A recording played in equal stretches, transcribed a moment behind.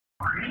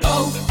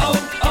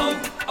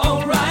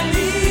O'Reilly!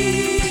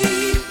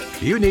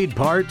 You need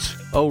parts?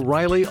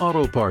 O'Reilly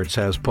Auto Parts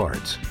has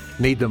parts.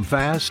 Need them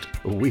fast?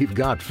 We've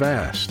got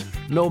fast.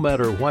 No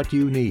matter what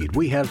you need,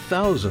 we have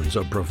thousands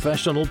of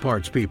professional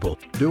parts people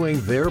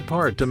doing their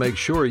part to make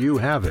sure you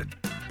have it.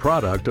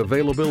 Product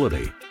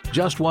availability.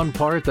 Just one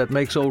part that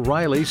makes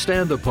O'Reilly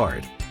stand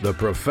apart. The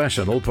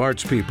professional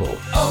parts people.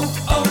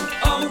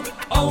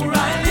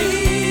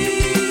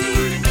 O'Reilly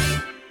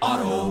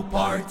Auto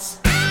Parts.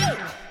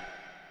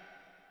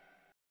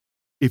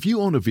 If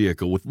you own a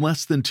vehicle with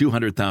less than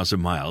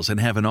 200,000 miles and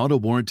have an auto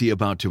warranty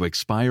about to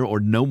expire or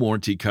no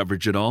warranty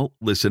coverage at all,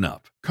 listen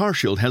up.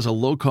 CarShield has a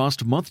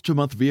low-cost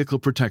month-to-month vehicle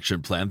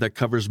protection plan that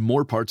covers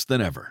more parts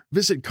than ever.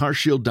 Visit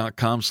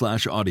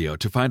carshield.com/audio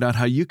to find out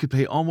how you could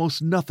pay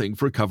almost nothing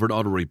for covered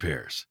auto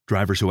repairs.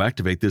 Drivers who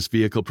activate this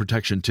vehicle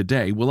protection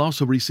today will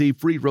also receive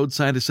free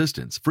roadside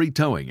assistance, free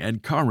towing,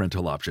 and car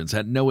rental options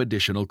at no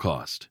additional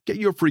cost. Get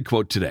your free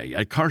quote today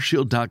at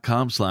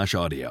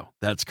carshield.com/audio.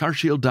 That's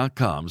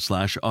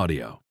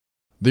carshield.com/audio.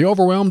 The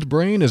Overwhelmed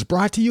Brain is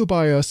brought to you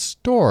by a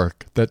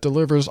stork that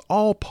delivers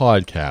all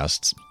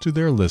podcasts to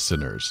their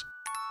listeners.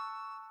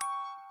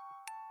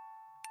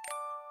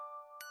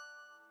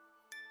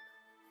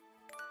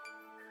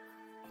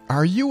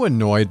 Are you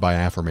annoyed by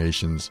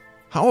affirmations?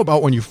 How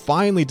about when you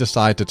finally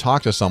decide to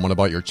talk to someone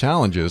about your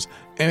challenges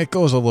and it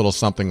goes a little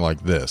something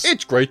like this?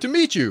 It's great to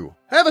meet you.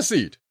 Have a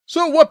seat.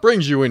 So what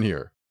brings you in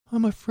here?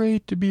 I'm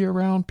afraid to be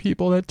around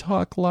people that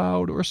talk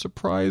loud or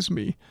surprise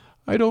me.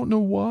 I don't know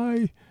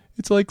why.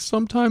 It's like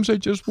sometimes I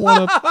just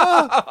want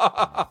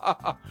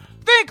to...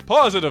 Think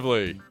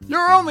positively.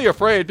 You're only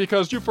afraid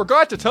because you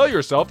forgot to tell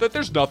yourself that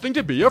there's nothing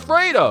to be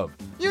afraid of.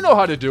 You know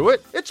how to do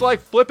it. It's like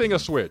flipping a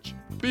switch.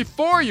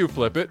 Before you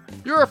flip it,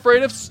 you're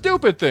afraid of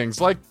stupid things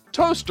like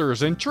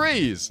toasters and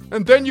trees.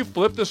 And then you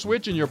flip the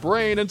switch in your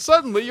brain and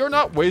suddenly you're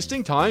not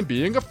wasting time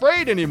being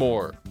afraid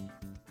anymore.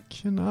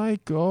 Can I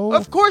go?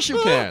 Of course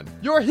you can.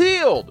 You're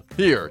healed.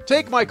 Here,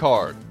 take my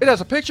card. It has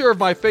a picture of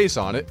my face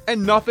on it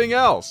and nothing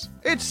else.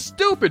 It's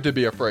stupid to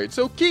be afraid,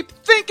 so keep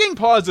thinking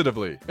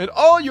positively. And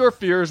all your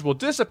fears will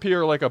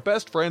disappear like a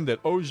best friend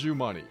that owes you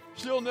money.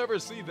 You'll never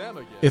see them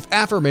again. If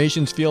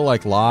affirmations feel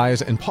like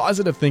lies and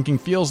positive thinking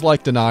feels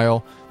like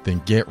denial,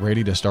 then get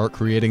ready to start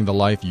creating the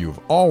life you've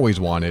always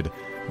wanted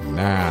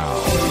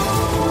now.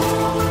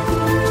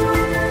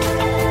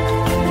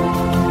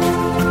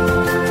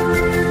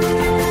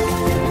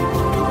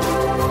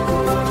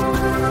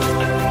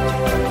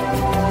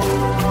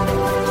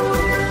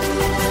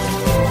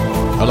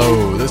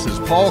 Hello, this is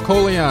Paul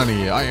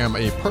Coliani. I am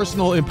a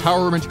personal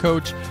empowerment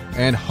coach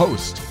and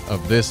host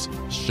of this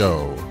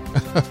show.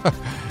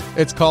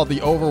 It's called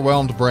The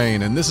Overwhelmed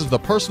Brain, and this is the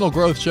personal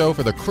growth show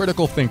for the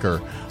critical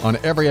thinker. On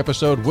every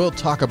episode, we'll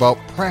talk about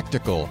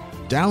practical,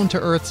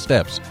 down-to-earth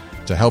steps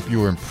to help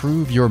you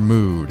improve your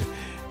mood.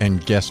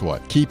 And guess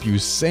what? Keep you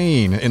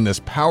sane in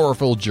this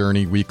powerful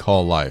journey we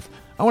call life.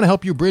 I want to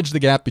help you bridge the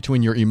gap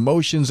between your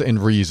emotions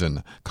and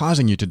reason,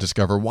 causing you to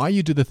discover why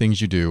you do the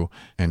things you do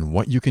and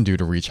what you can do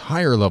to reach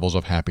higher levels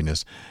of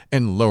happiness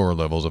and lower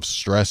levels of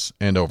stress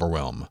and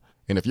overwhelm.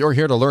 And if you're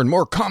here to learn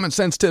more common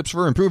sense tips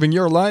for improving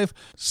your life,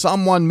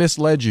 someone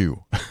misled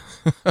you.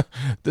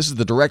 This is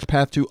the direct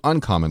path to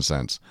uncommon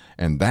sense,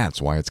 and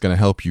that's why it's going to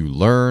help you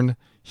learn,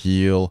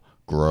 heal,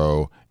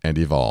 grow, and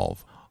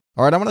evolve.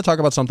 All right, I want to talk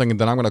about something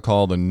that I'm going to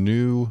call the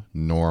new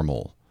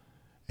normal.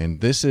 And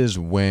this is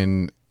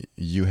when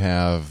you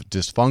have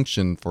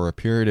dysfunction for a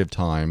period of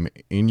time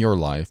in your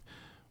life,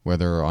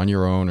 whether on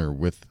your own or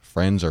with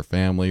friends or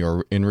family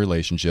or in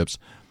relationships,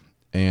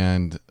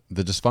 and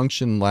the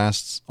dysfunction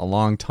lasts a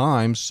long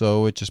time,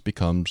 so it just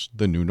becomes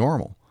the new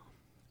normal.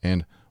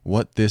 And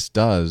what this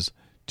does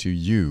to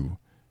you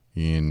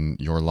in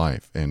your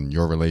life and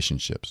your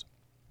relationships.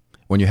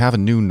 When you have a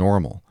new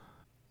normal,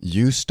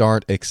 you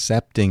start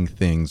accepting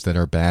things that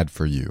are bad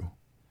for you.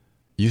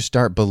 You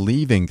start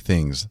believing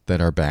things that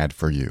are bad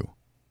for you.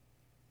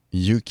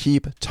 You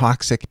keep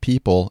toxic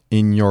people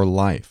in your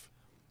life.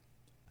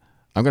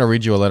 I'm going to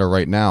read you a letter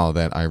right now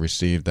that I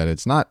received that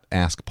it's not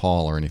Ask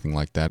Paul or anything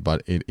like that,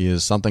 but it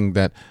is something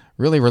that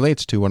really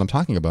relates to what I'm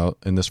talking about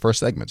in this first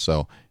segment.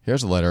 So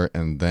here's a letter,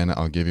 and then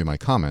I'll give you my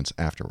comments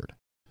afterward.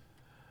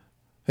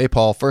 Hey,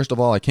 Paul, first of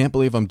all, I can't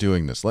believe I'm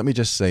doing this. Let me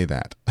just say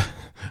that.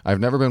 I've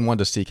never been one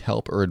to seek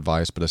help or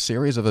advice, but a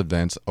series of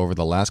events over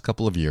the last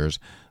couple of years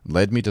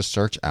led me to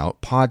search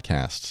out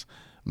podcasts,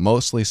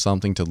 mostly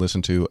something to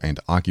listen to and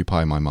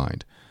occupy my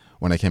mind.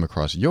 When I came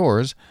across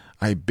yours,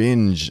 I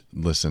binge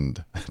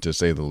listened, to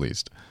say the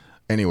least.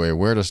 Anyway,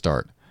 where to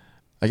start?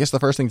 I guess the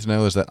first thing to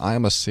know is that I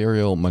am a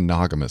serial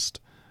monogamist.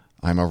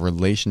 I'm a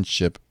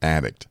relationship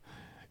addict.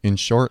 In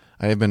short,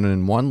 I have been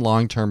in one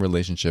long-term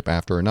relationship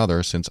after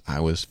another since I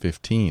was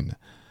 15.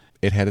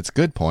 It had its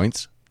good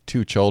points,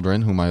 2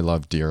 children whom I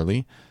love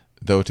dearly,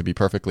 though to be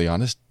perfectly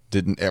honest,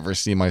 didn't ever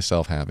see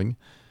myself having.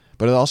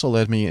 But it also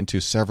led me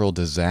into several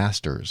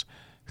disasters,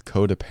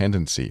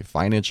 codependency,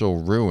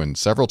 financial ruin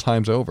several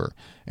times over,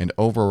 and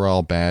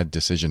overall bad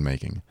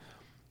decision-making.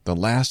 The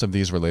last of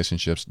these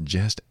relationships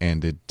just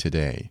ended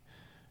today.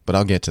 But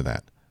I'll get to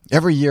that.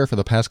 Every year for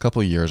the past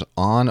couple of years,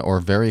 on or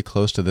very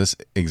close to this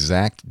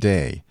exact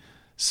day,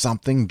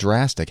 something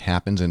drastic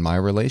happens in my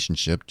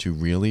relationship to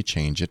really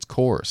change its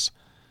course.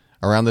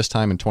 Around this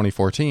time in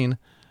 2014,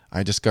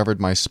 I discovered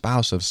my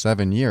spouse of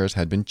 7 years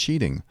had been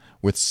cheating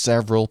with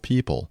several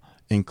people,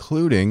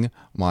 including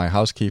my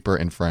housekeeper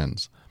and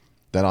friends.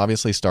 That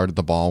obviously started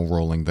the ball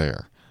rolling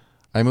there.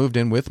 I moved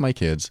in with my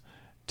kids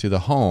to the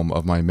home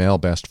of my male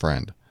best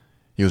friend.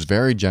 He was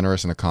very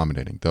generous and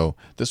accommodating, though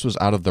this was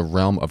out of the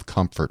realm of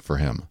comfort for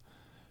him.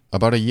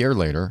 About a year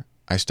later,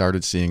 I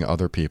started seeing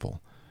other people.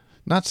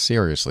 Not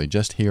seriously,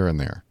 just here and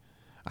there.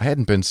 I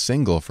hadn't been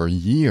single for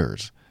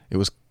years. It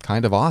was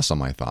kind of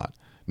awesome, I thought,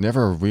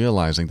 never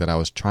realizing that I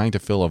was trying to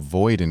fill a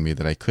void in me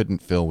that I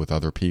couldn't fill with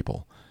other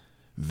people.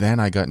 Then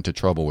I got into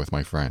trouble with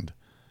my friend.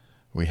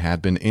 We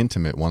had been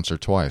intimate once or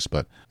twice,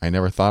 but I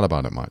never thought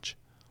about it much.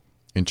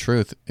 In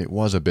truth, it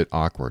was a bit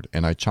awkward,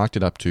 and I chalked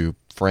it up to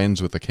friends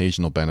with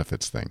occasional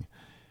benefits thing.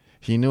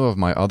 He knew of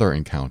my other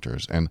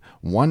encounters, and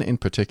one in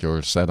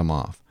particular set him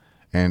off.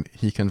 And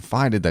he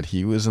confided that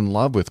he was in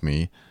love with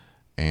me,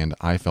 and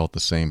I felt the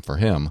same for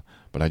him,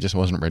 but I just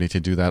wasn't ready to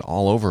do that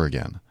all over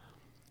again.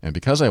 And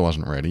because I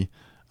wasn't ready,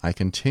 I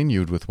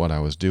continued with what I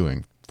was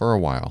doing for a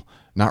while,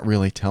 not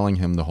really telling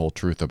him the whole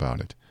truth about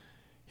it.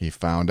 He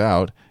found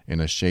out in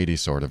a shady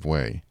sort of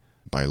way,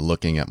 by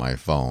looking at my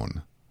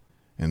phone.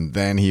 And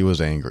then he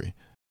was angry.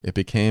 It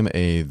became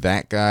a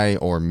that guy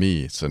or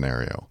me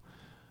scenario.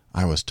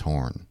 I was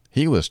torn.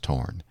 He was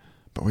torn.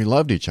 But we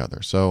loved each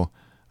other, so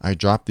I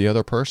dropped the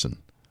other person.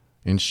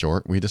 In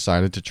short, we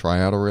decided to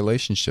try out a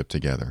relationship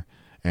together,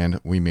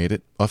 and we made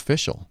it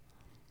official.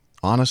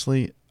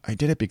 Honestly, I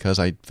did it because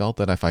I felt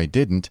that if I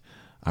didn't,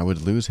 I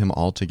would lose him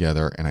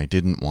altogether, and I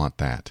didn't want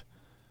that.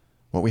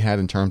 What we had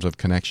in terms of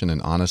connection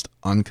and honest,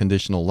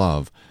 unconditional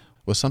love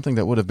was something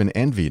that would have been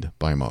envied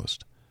by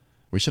most.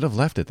 We should have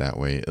left it that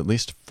way, at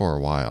least for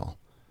a while.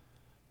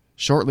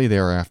 Shortly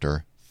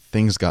thereafter,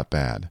 things got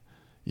bad.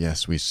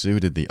 Yes, we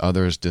suited the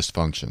other's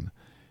dysfunction.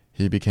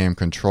 He became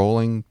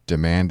controlling,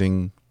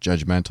 demanding,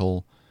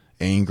 judgmental,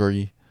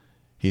 angry.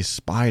 He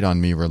spied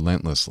on me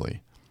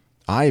relentlessly.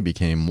 I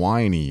became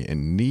whiny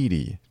and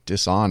needy,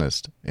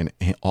 dishonest, and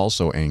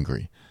also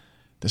angry.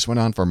 This went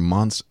on for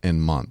months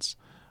and months.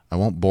 I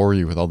won't bore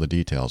you with all the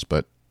details,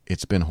 but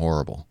it's been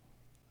horrible.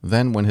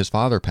 Then, when his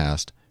father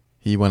passed,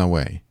 he went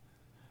away.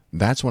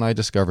 That's when I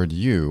discovered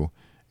you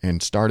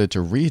and started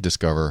to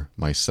rediscover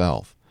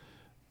myself.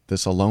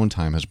 This alone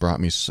time has brought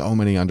me so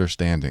many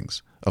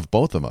understandings of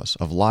both of us,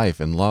 of life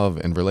and love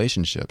and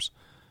relationships.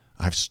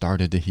 I've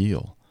started to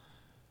heal.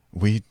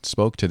 We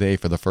spoke today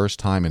for the first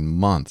time in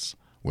months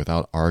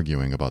without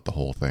arguing about the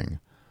whole thing.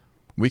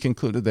 We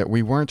concluded that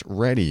we weren't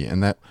ready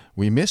and that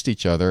we missed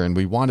each other and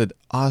we wanted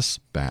us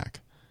back.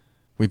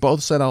 We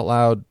both said out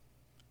loud,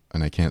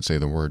 and I can't say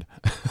the word,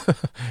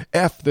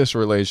 F this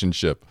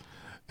relationship.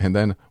 And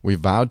then we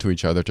vowed to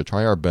each other to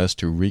try our best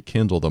to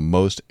rekindle the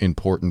most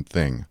important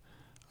thing,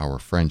 our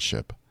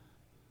friendship.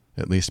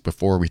 At least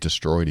before we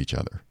destroyed each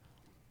other.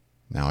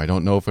 Now, I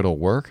don't know if it'll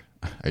work.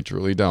 I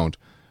truly don't.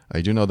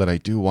 I do know that I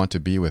do want to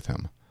be with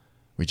him.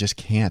 We just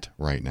can't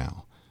right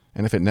now.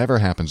 And if it never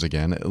happens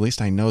again, at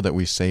least I know that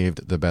we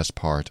saved the best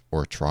part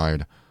or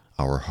tried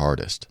our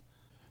hardest.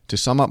 To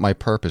sum up my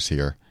purpose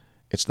here,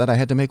 it's that I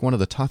had to make one of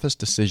the toughest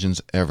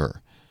decisions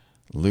ever.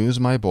 Lose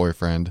my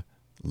boyfriend,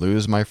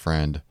 lose my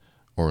friend,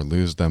 or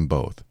lose them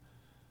both.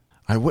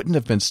 I wouldn't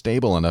have been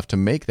stable enough to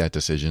make that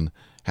decision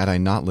had I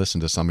not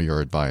listened to some of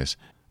your advice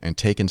and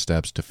taken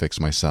steps to fix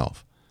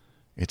myself.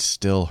 It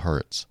still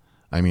hurts.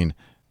 I mean,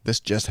 this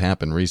just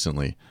happened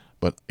recently,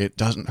 but it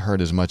doesn't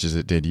hurt as much as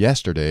it did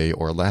yesterday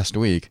or last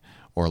week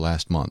or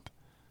last month.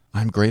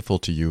 I'm grateful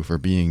to you for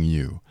being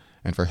you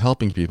and for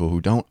helping people who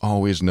don't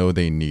always know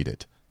they need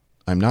it.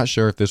 I'm not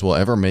sure if this will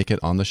ever make it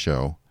on the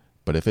show,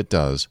 but if it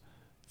does,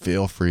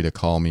 feel free to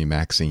call me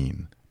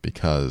Maxine,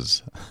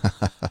 because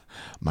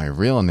my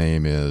real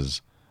name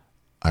is...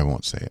 I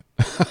won't say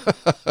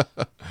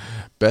it.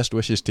 Best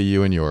wishes to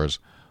you and yours.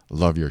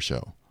 Love your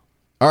show.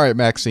 All right,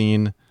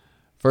 Maxine.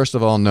 First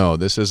of all, no,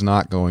 this is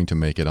not going to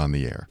make it on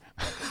the air.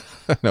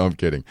 No, I'm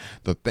kidding.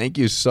 So thank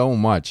you so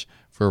much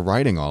for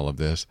writing all of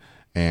this.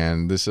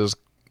 And this is,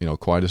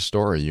 quite a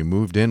story. You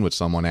moved in with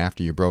someone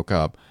after you broke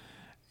up,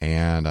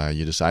 and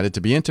you decided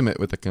to be intimate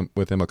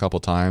with him a couple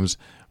times,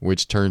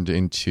 which turned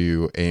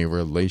into a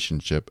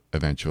relationship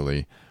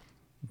eventually.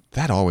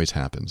 That always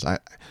happens. I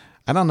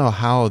don't know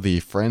how the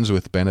friends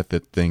with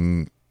benefit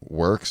thing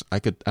works. I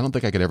don't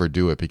think I could ever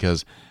do it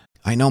because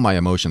I know my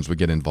emotions would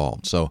get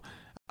involved. So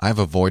I've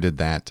avoided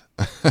that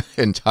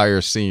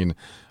entire scene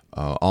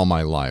all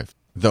my life.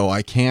 Though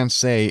I can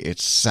say it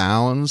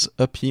sounds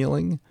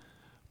appealing,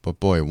 but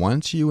boy,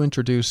 once you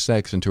introduce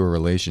sex into a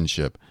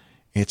relationship,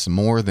 it's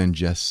more than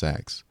just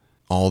sex.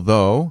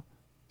 Although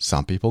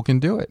some people can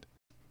do it.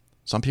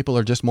 Some people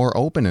are just more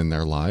open in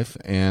their life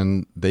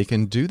and they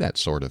can do that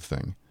sort of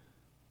thing.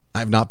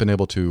 I've not been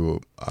able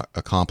to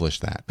accomplish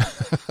that.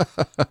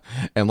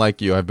 And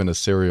like you, I've been a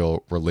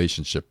serial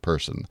relationship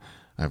person.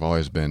 I've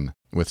always been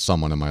with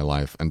someone in my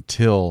life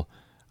until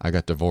I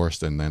got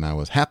divorced and then I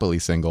was happily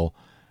single,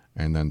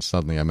 and then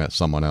suddenly I met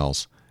someone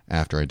else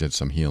after I did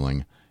some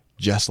healing,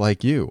 just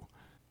like you.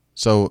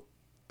 So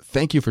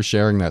thank you for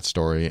sharing that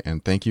story,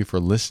 and thank you for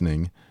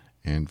listening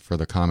and for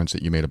the comments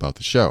that you made about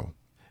the show.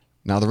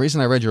 Now, the reason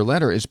I read your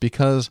letter is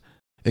because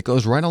it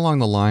goes right along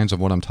the lines of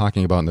what I'm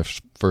talking about in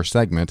the first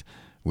segment,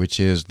 which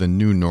is the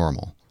new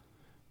normal.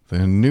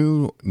 The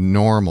new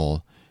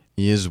normal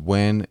is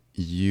when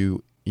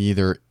you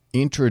either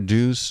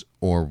introduce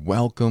or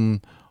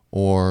welcome,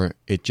 or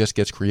it just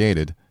gets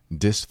created,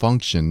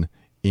 dysfunction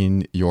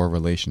in your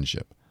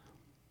relationship.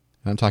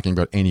 And I'm talking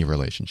about any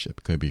relationship.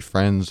 It could be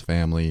friends,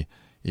 family,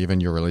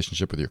 even your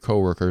relationship with your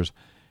coworkers,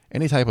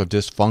 any type of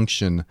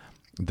dysfunction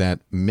that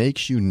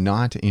makes you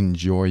not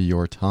enjoy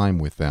your time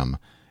with them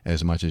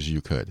as much as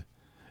you could.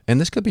 And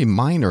this could be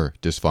minor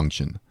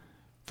dysfunction.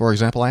 For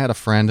example, I had a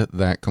friend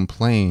that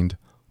complained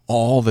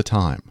all the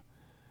time,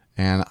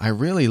 and I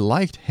really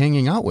liked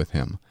hanging out with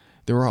him.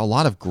 There were a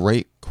lot of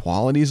great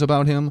qualities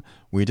about him.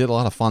 We did a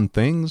lot of fun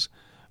things,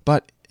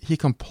 but he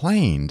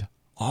complained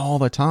all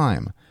the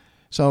time.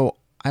 So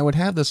I would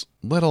have this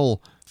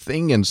little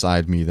thing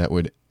inside me that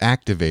would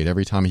activate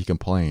every time he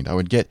complained. I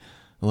would get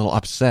a little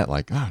upset,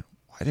 like, God,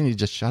 why didn't he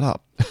just shut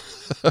up?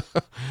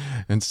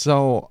 And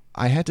so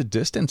I had to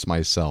distance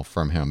myself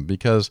from him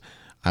because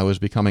I was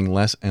becoming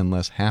less and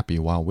less happy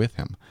while with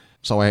him.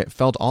 So I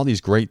felt all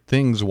these great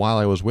things while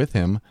I was with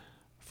him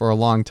for a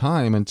long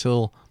time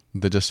until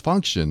the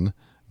dysfunction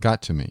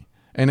got to me.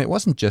 And it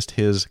wasn't just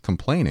his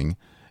complaining,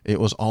 it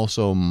was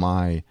also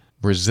my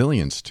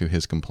resilience to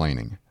his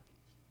complaining.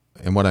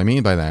 And what I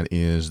mean by that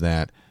is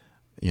that,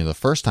 the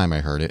first time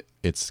I heard it,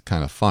 it's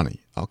kind of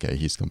funny. Okay,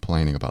 he's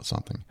complaining about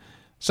something.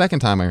 Second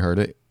time I heard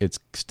it, it's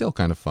still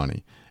kind of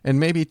funny. And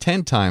maybe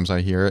 10 times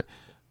I hear it,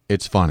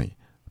 it's funny.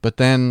 But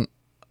then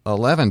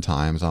 11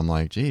 times I'm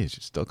like, geez,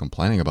 you're still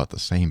complaining about the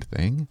same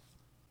thing?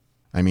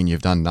 I mean,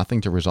 you've done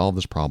nothing to resolve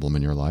this problem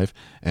in your life,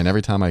 and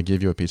every time I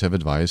give you a piece of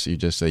advice, you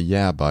just say,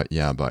 yeah, but.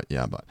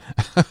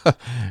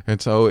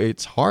 And so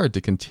it's hard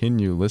to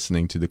continue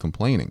listening to the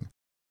complaining.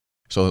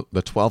 So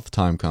the 12th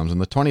time comes,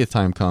 and the 20th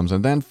time comes,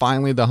 and then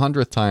finally the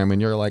 100th time,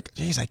 and you're like,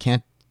 geez, I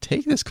can't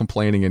take this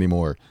complaining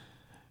anymore.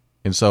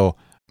 And so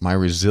my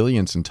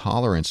resilience and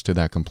tolerance to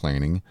that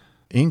complaining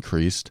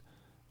increased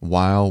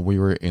while we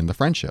were in the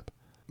friendship.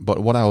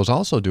 But what I was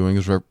also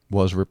doing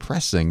was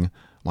repressing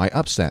my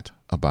upset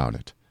about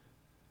it.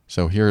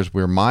 So here's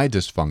where my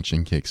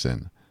dysfunction kicks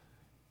in.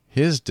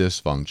 His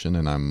dysfunction,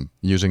 and I'm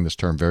using this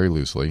term very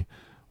loosely,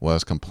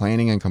 was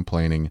complaining and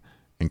complaining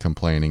and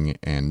complaining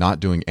and not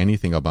doing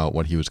anything about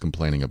what he was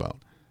complaining about.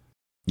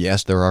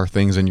 Yes, there are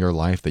things in your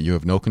life that you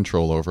have no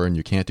control over and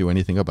you can't do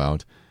anything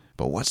about,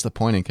 but what's the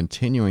point in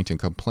continuing to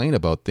complain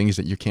about things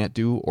that you can't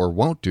do or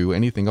won't do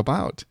anything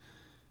about?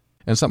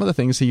 And some of the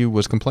things he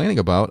was complaining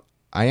about,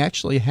 I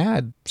actually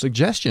had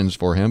suggestions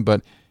for him,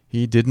 but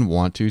he didn't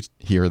want to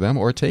hear them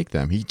or take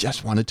them. He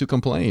just wanted to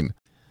complain.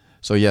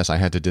 So yes, I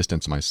had to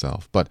distance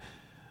myself. But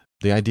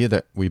the idea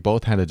that we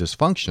both had a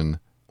dysfunction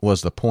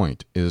was the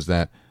point, is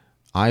that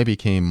I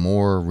became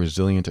more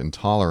resilient and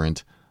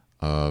tolerant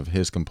of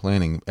his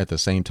complaining, at the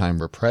same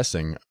time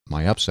repressing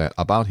my upset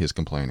about his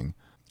complaining.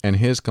 And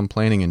his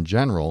complaining in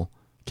general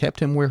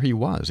kept him where he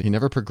was. He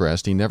never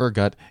progressed. He never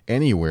got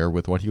anywhere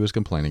with what he was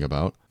complaining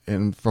about.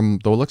 And from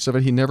the looks of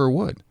it, he never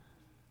would.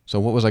 So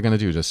what was I going to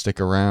do? Just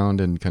stick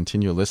around and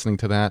continue listening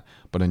to that,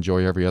 but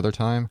enjoy every other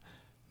time?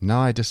 No,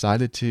 I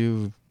decided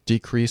to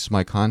decrease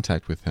my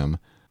contact with him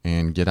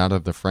and get out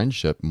of the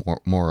friendship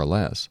more or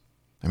less.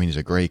 I mean, he's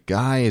a great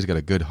guy. He's got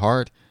a good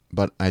heart,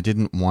 but I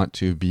didn't want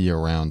to be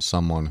around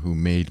someone who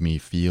made me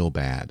feel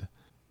bad.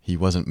 He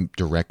wasn't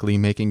directly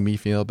making me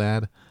feel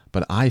bad,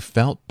 but I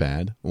felt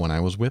bad when I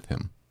was with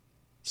him.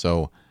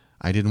 So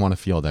I didn't want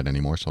to feel that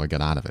anymore, so I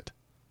got out of it.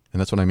 And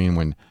that's what I mean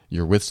when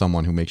you're with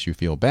someone who makes you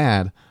feel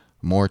bad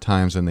more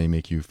times than they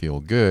make you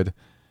feel good.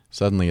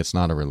 Suddenly it's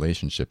not a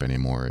relationship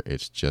anymore.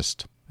 It's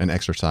just an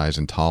exercise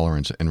in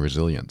tolerance and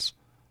resilience.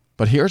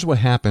 But here's what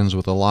happens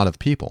with a lot of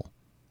people,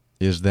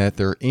 is that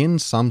they're in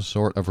some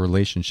sort of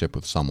relationship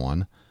with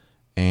someone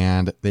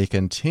and they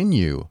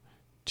continue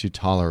to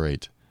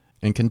tolerate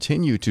and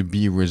continue to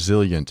be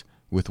resilient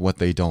with what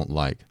they don't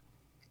like.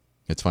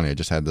 It's funny, I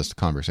just had this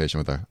conversation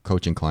with a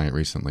coaching client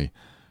recently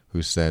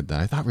who said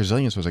that I thought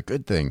resilience was a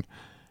good thing.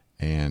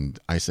 And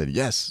I said,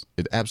 yes,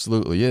 it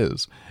absolutely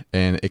is.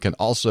 And it can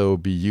also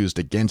be used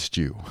against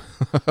you.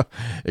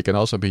 It can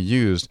also be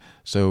used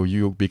so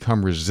you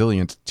become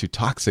resilient to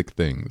toxic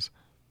things.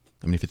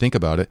 I mean, if you think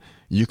about it,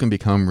 you can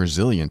become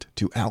resilient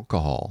to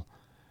alcohol.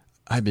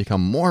 I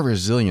become more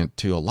resilient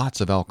to lots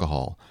of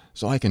alcohol,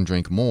 so I can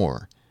drink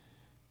more.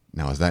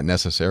 Now, is that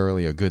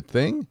necessarily a good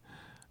thing?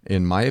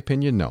 In my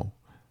opinion, no.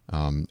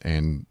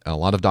 And a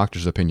lot of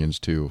doctors' opinions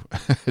too.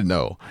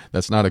 No,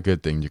 that's not a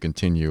good thing to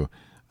continue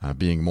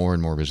being more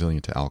and more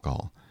resilient to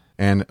alcohol.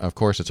 And of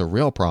course, it's a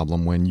real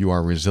problem when you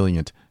are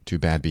resilient to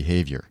bad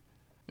behavior.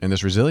 And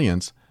this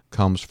resilience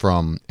comes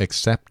from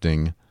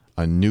accepting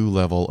a new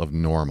level of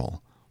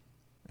normal.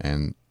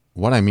 And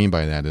what I mean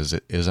by that is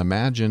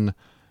imagine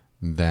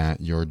that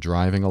you're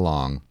driving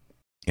along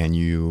and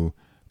you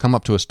come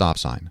up to a stop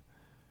sign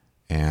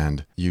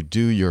and you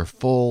do your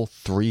full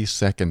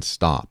 3-second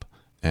stop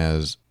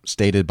as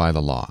stated by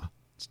the law.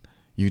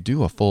 You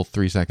do a full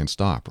 3-second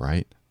stop,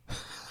 right?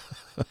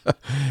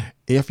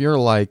 If you're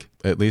like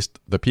at least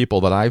the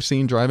people that I've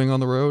seen driving on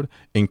the road,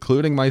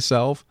 including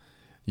myself,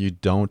 you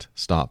don't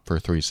stop for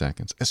 3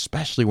 seconds,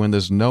 especially when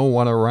there's no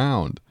one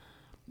around.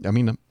 I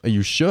mean,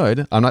 you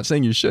should. I'm not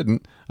saying you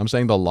shouldn't. I'm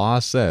saying the law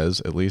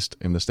says, at least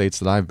in the states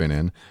that I've been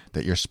in,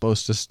 that you're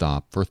supposed to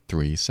stop for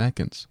 3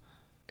 seconds.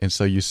 And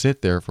so you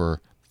sit there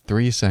for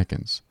 3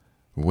 seconds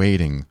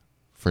waiting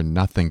for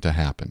nothing to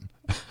happen.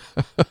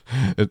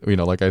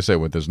 Like I said,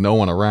 when there's no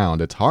one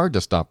around, it's hard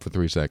to stop for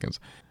 3 seconds.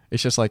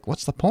 It's just like,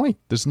 what's the point?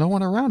 There's no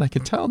one around. I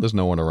can tell there's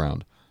no one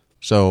around.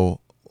 So,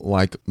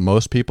 like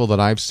most people that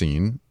I've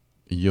seen,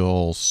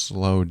 you'll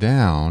slow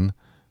down,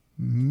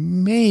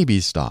 maybe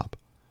stop,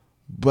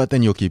 but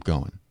then you'll keep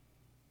going.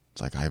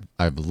 It's like,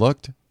 I've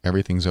looked,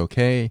 everything's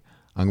okay.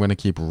 I'm going to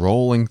keep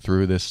rolling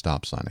through this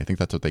stop sign. I think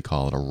that's what they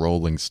call it, a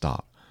rolling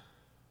stop.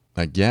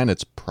 Again,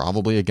 it's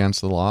probably against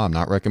the law. I'm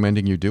not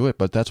recommending you do it,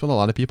 but that's what a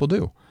lot of people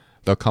do.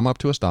 They'll come up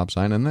to a stop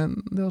sign and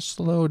then they'll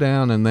slow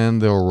down and then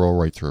they'll roll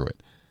right through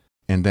it.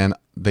 And then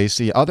they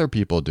see other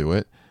people do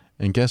it,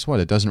 and guess what?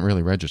 It doesn't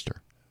really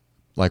register.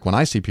 Like when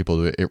I see people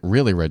do it, it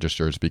really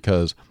registers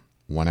because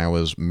when I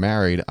was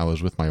married, I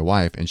was with my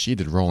wife, and she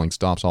did rolling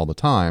stops all the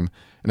time,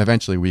 and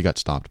eventually we got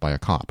stopped by a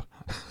cop.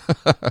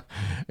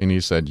 And he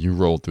said, "You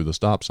rolled through the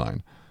stop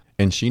sign."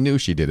 And she knew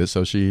she did it,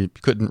 so she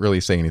couldn't really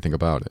say anything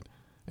about it.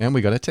 And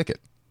we got a ticket.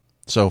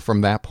 So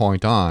from that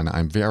point on,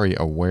 I'm very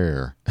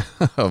aware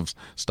of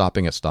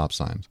stopping at stop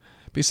signs.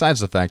 Besides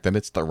the fact that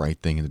it's the right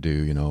thing to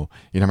do, you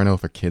never know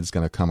if a kid's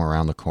going to come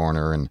around the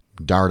corner and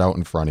dart out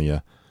in front of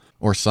you,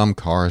 or some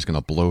car is going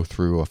to blow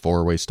through a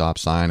 4-way stop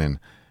sign, and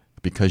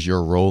because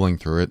you're rolling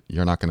through it,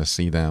 you're not going to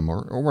see them,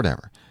 or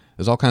whatever.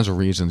 There's all kinds of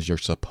reasons you're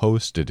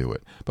supposed to do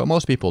it, but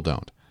most people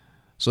don't.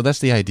 So that's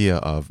the idea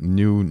of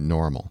new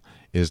normal,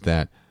 is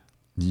that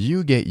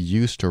you get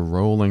used to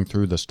rolling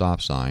through the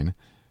stop sign,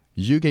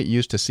 you get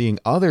used to seeing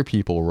other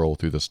people roll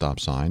through the stop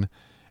sign,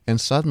 and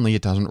suddenly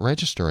it doesn't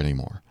register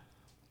anymore.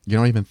 You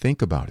don't even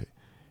think about it.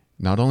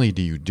 Not only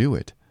do you do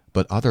it,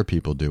 but other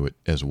people do it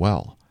as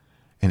well.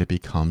 And it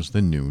becomes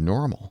the new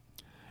normal.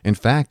 In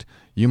fact,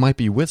 you might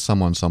be with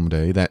someone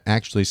someday that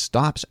actually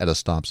stops at a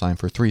stop sign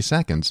for 3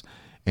 seconds,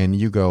 and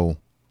you go,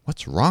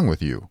 "What's wrong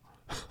with you?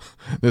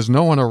 There's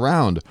no one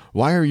around.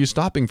 Why are you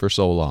stopping for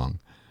so long?"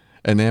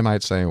 And they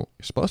might say, "You're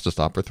supposed to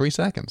stop for 3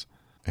 seconds."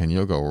 And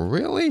you'll go,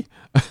 "Really?"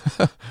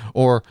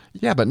 Or,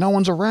 "Yeah, but no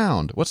one's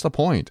around. What's the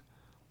point?"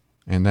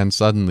 And then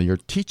suddenly you're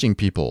teaching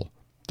people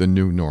the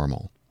new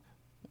normal.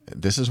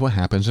 This is what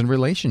happens in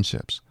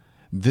relationships.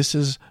 This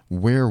is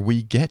where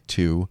we get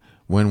to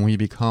when we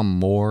become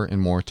more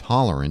and more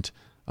tolerant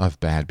of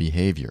bad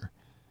behavior.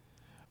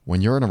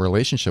 When you're in a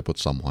relationship with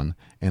someone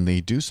and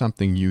they do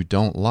something you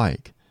don't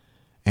like,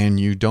 and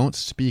you don't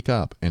speak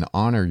up and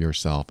honor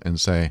yourself and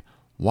say,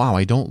 "Wow,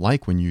 I don't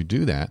like when you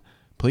do that.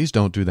 Please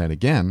don't do that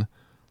again,"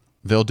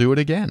 they'll do it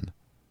again.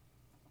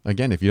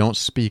 Again, if you don't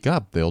speak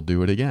up, they'll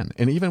do it again.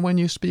 And even when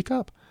you speak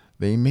up,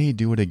 they may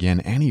do it again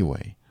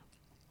anyway.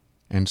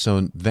 And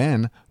so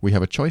then we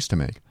have a choice to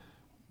make.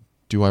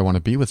 Do I want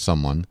to be with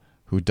someone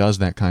who does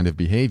that kind of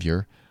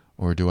behavior,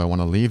 or do I want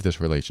to leave this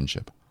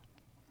relationship?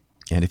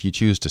 And if you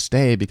choose to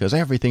stay because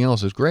everything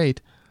else is great,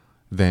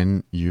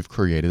 then you've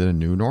created a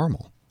new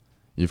normal.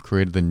 You've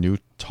created a new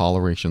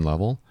toleration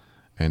level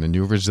and a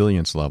new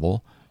resilience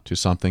level to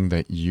something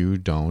that you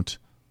don't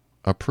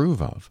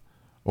approve of,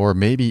 or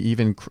maybe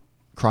even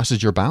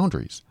crosses your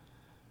boundaries.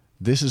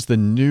 This is the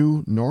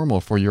new normal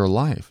for your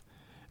life.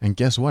 And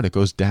guess what? It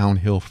goes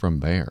downhill from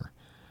there.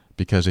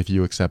 Because if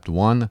you accept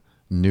one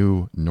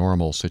new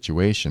normal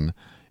situation,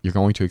 you're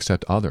going to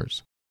accept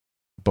others.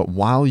 But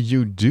while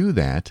you do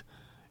that,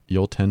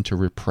 you'll tend to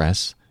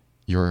repress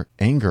your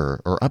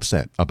anger or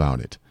upset about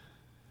it.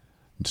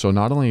 So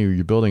not only are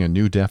you building a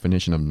new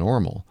definition of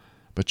normal,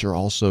 but you're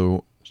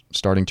also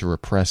starting to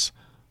repress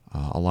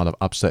a lot of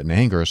upset and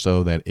anger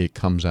so that it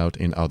comes out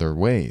in other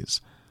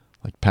ways,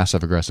 like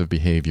passive-aggressive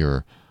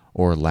behavior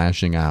or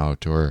lashing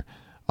out or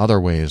other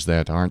ways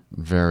that aren't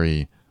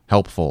very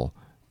helpful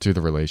to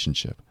the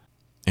relationship.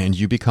 And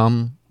you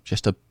become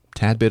just a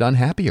tad bit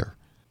unhappier.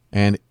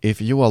 And if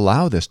you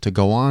allow this to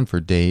go on for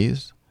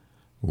days,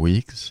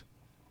 weeks,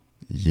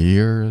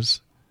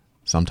 years,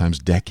 sometimes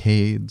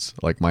decades,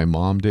 like my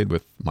mom did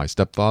with my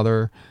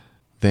stepfather,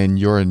 then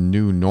your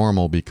new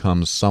normal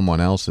becomes someone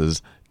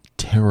else's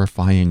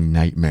terrifying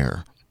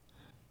nightmare.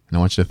 And I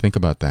want you to think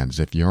about that, as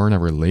if you're in a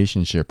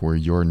relationship where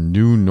your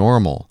new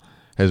normal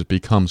has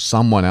become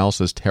someone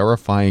else's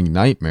terrifying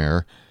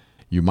nightmare,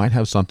 you might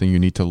have something you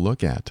need to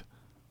look at.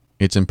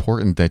 It's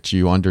important that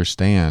you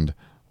understand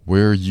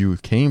where you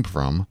came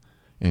from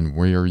and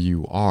where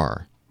you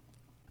are.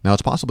 Now,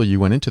 it's possible you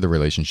went into the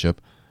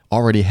relationship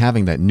already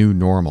having that new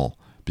normal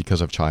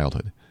because of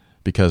childhood,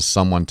 because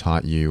someone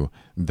taught you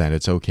that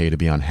it's okay to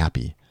be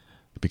unhappy,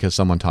 because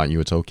someone taught you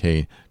it's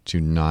okay to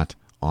not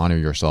honor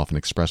yourself and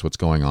express what's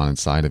going on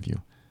inside of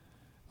you.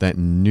 that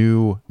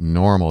new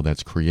normal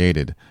that's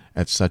created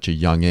at such a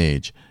young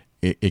age,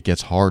 it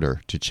gets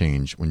harder to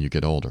change when you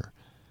get older.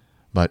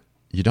 But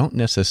you don't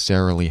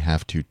necessarily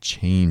have to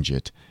change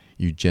it.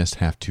 You just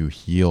have to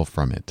heal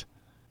from it.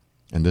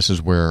 And this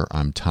is where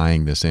I'm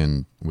tying this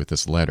in with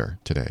this letter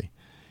today,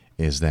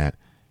 is that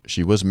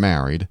she was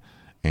married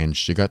and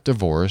she got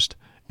divorced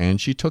and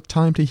she took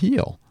time to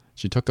heal.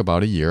 She took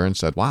about a year and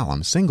said, wow,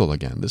 I'm single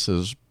again. This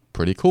is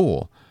pretty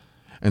cool.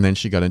 And then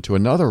she got into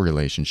another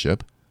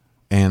relationship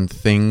and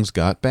things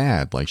got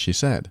bad, like she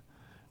said.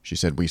 She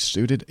said, we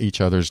suited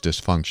each other's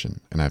dysfunction.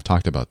 And I've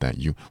talked about that.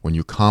 When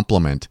you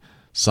complement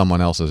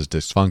someone else's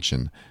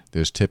dysfunction,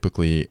 there's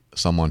typically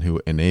someone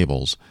who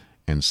enables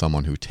and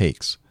someone who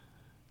takes.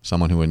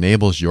 Someone who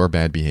enables your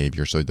bad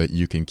behavior so that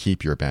you can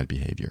keep your bad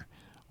behavior,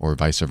 or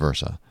vice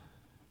versa.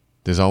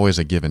 There's always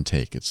a give and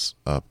take. It's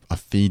a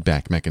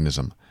feedback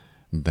mechanism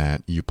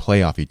that you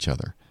play off each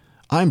other.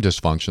 I'm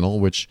dysfunctional,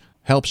 which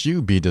helps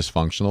you be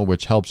dysfunctional,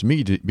 which helps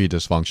me be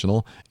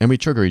dysfunctional, and we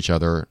trigger each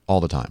other all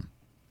the time.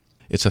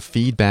 It's a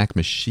feedback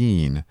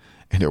machine,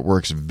 and it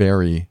works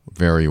very,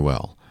 very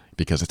well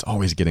because it's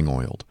always getting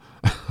oiled.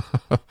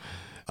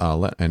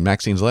 And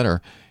Maxine's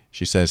letter,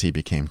 she says he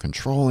became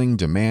controlling,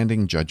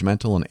 demanding,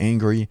 judgmental, and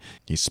angry.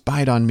 He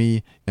spied on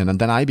me, and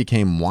then I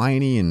became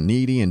whiny and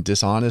needy and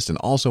dishonest and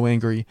also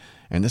angry,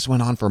 and this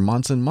went on for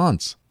months and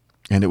months.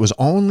 And it was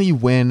only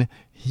when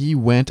he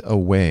went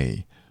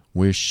away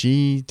where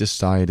she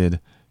decided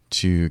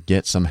to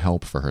get some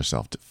help for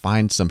herself, to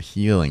find some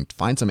healing, to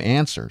find some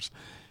answers.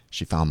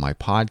 She found my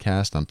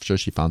podcast. I'm sure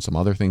she found some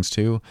other things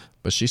too,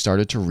 but she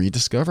started to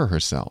rediscover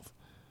herself.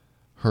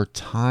 Her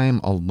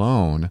time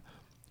alone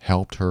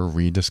helped her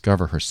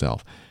rediscover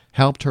herself,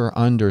 helped her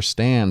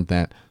understand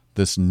that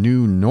this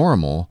new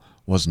normal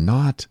was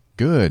not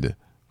good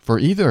for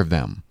either of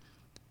them.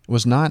 It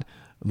was not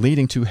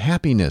leading to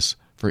happiness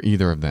for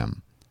either of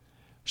them.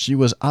 She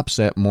was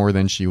upset more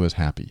than she was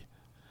happy.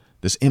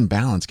 This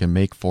imbalance can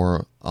make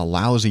for a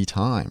lousy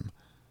time.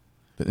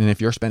 And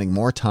if you're spending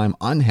more time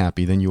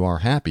unhappy than you are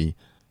happy,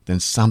 then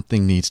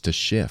something needs to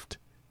shift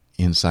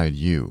inside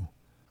you.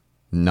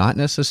 Not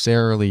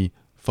necessarily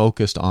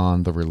focused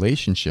on the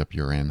relationship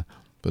you're in,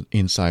 but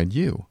inside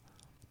you.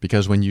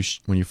 Because when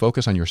you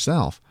focus on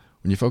yourself,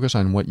 when you focus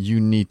on what you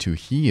need to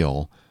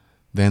heal,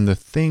 then the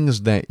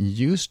things that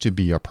used to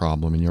be a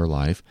problem in your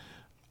life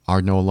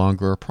are no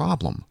longer a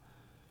problem.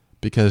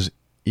 Because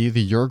either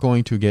you're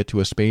going to get to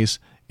a space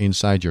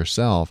inside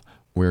yourself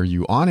where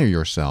you honor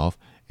yourself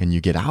and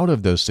you get out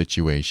of those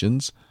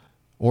situations,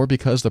 or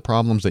because the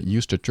problems that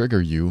used to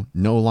trigger you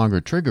no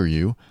longer trigger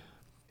you,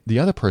 the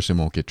other person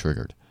won't get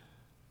triggered.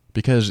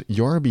 Because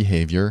your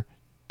behavior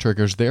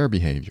triggers their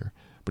behavior.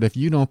 But if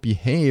you don't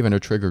behave in a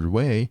triggered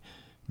way,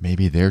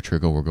 maybe their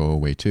trigger will go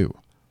away too.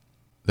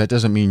 That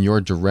doesn't mean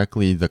you're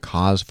directly the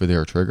cause for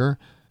their trigger.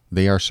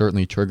 They are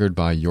certainly triggered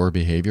by your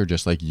behavior,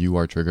 just like you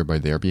are triggered by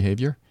their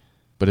behavior.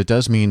 But it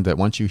does mean that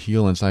once you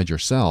heal inside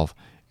yourself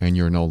and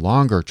you're no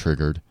longer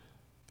triggered,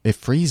 it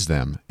frees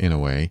them, in a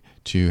way,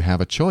 to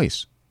have a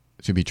choice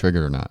to be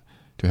triggered or not,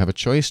 to have a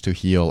choice to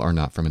heal or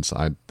not from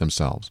inside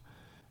themselves.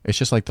 It's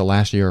just like the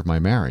last year of my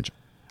marriage.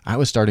 I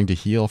was starting to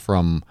heal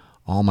from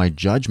all my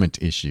judgment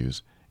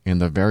issues in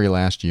the very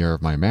last year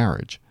of my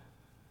marriage.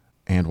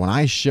 And when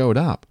I showed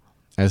up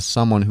as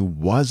someone who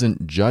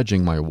wasn't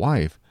judging my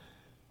wife,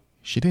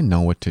 she didn't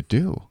know what to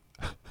do.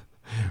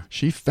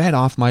 She fed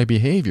off my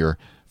behavior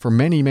for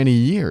many, many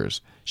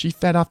years. She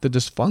fed off the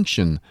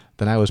dysfunction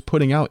that I was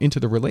putting out into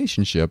the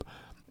relationship.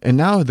 And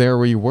now there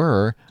we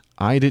were.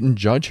 I didn't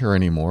judge her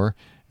anymore.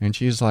 And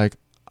she's like,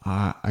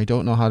 I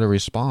don't know how to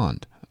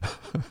respond.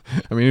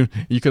 I mean,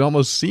 you could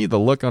almost see the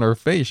look on her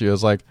face. She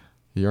was like,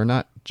 you're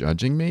not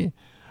judging me?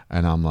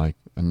 And I'm like,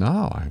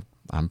 no,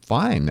 I'm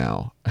fine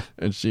now.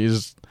 And she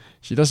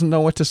doesn't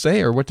know what to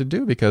say or what to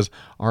do because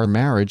our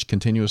marriage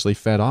continuously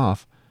fed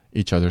off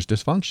each other's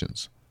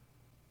dysfunctions.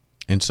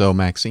 And so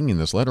Maxine,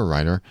 this letter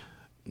writer,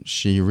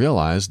 she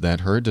realized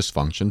that her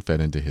dysfunction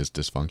fed into his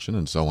dysfunction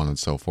and so on and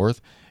so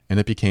forth, and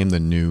it became the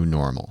new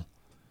normal.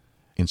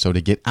 And so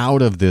to get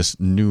out of this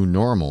new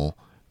normal,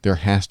 there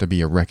has to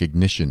be a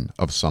recognition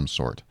of some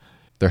sort.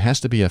 There has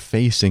to be a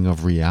facing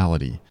of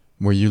reality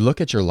where you look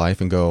at your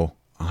life and go,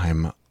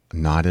 I'm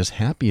not as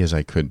happy as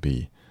I could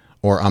be,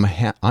 or I'm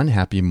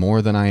unhappy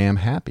more than I am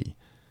happy.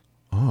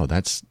 Oh,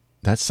 that's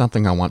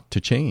something I want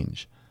to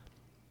change.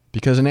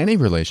 Because in any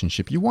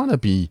relationship, you want to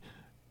be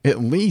at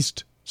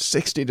least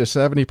 60 to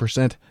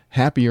 70%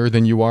 happier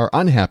than you are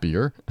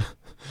unhappier.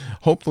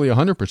 Hopefully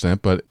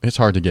 100%, but it's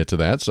hard to get to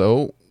that.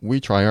 So we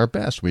try our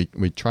best. We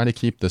try to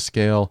keep the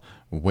scale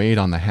weighed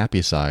on the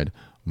happy side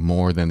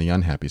more than the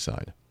unhappy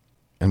side.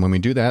 And when we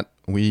do that,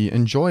 we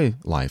enjoy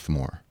life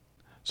more.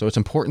 So it's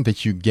important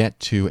that you get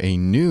to a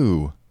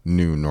new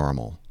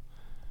normal.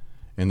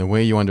 And the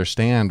way you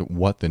understand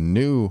what the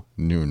new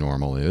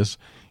normal is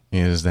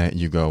that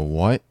you go,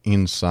 what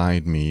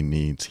inside me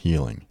needs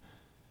healing?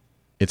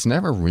 It's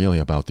never really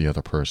about the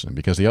other person,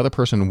 because the other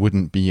person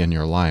wouldn't be in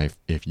your life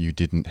if you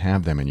didn't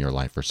have them in your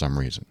life for some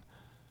reason.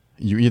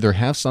 You either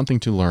have something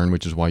to learn,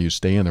 which is why you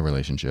stay in the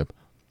relationship,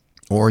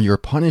 or you're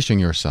punishing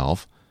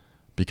yourself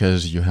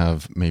because you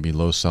have maybe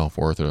low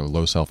self-worth or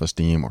low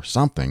self-esteem or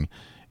something,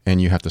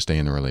 and you have to stay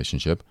in the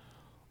relationship,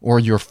 or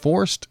you're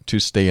forced to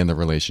stay in the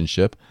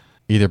relationship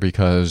either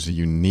because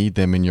you need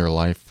them in your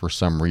life for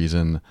some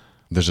reason.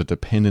 There's a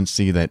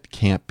dependency that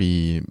can't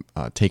be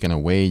taken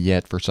away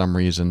yet for some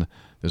reason.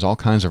 There's all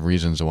kinds of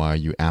reasons why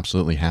you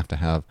absolutely have to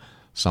have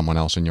someone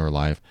else in your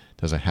life.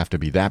 Does it have to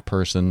be that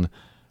person,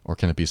 or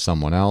can it be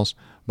someone else?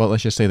 But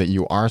let's just say that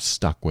you are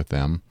stuck with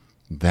them.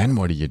 Then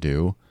what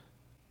do?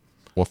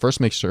 Well, first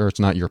make sure it's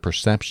not your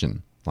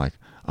perception. Like,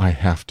 I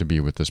have to be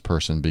with this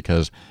person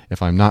because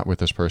if I'm not with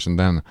this person,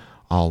 then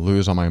I'll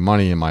lose all my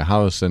money in my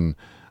house and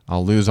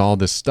I'll lose all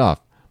this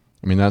stuff.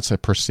 I mean, that's a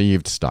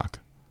perceived stuck,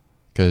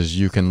 because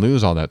you can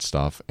lose all that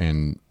stuff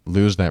and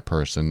lose that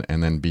person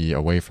and then be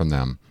away from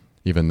them,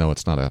 even though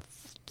it's not a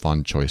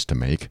fun choice to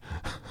make.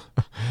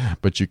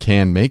 But you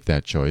can make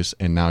that choice,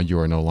 and now you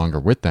are no longer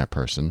with that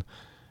person,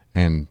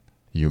 and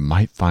you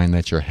might find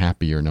that you're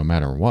happier no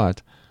matter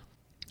what.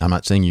 I'm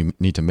not saying you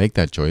need to make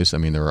that choice. I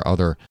mean, there are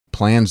other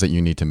plans that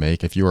you need to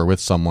make. If you are with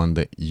someone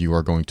that you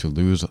are going to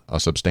lose a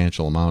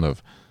substantial amount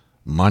of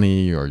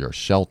money or your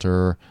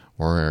shelter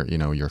or,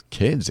 your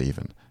kids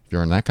even. If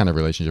you're in that kind of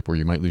relationship where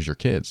you might lose your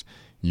kids,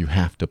 you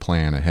have to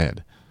plan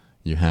ahead.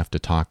 You have to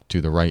talk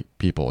to the right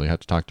people. You have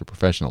to talk to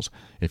professionals.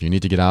 If you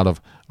need to get out of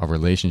a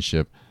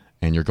relationship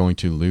and you're going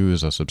to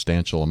lose a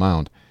substantial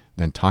amount,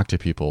 then talk to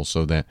people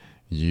so that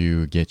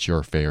you get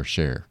your fair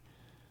share.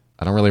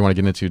 I don't really want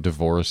to get into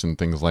divorce and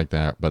things like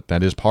that, but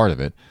that is part of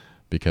it,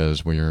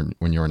 because when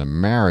you're in a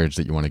marriage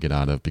that you want to get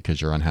out of because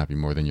you're unhappy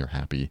more than you're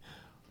happy,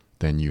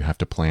 then you have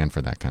to plan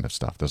for that kind of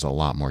stuff. There's a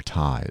lot more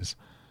ties.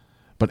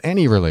 But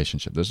any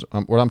relationship,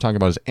 what I'm talking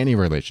about is any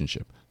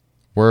relationship,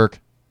 work,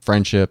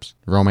 friendships,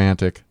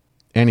 romantic,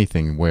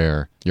 anything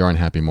where you're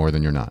unhappy more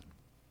than you're not.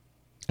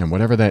 And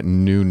whatever that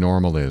new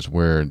normal is,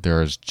 where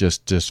there's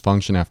just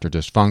dysfunction after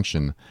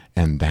dysfunction,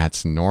 and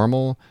that's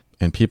normal,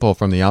 and people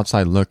from the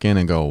outside look in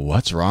and go,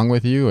 what's wrong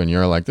with you? And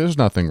you're like, there's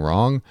nothing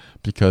wrong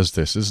because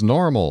this is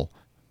normal.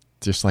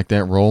 Just like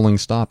that rolling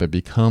stop, it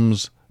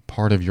becomes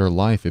part of your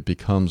life. It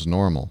becomes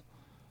normal.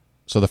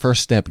 So the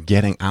first step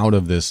getting out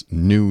of this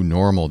new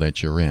normal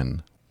that you're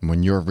in,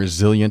 when you're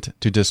resilient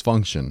to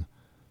dysfunction,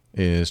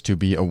 is to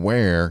be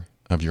aware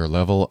of your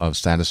level of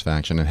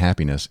satisfaction and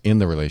happiness in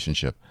the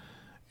relationship.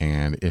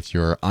 And if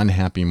you're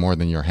unhappy more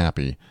than you're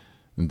happy,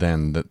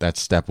 then that's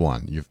step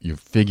one. You've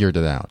figured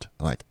it out.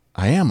 Like,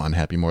 I am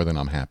unhappy more than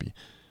I'm happy.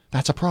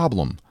 That's a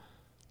problem.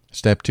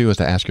 Step two is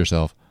to ask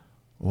yourself,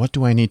 what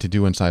do I need to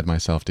do inside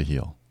myself to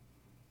heal?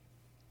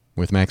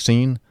 With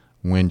Maxine,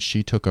 when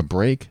she took a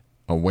break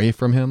away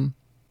from him,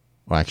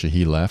 well, actually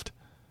he left,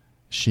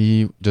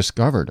 she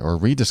discovered or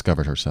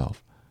rediscovered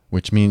herself,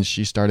 which means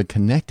she started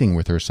connecting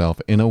with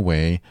herself in a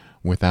way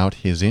without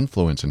his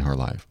influence in her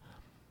life.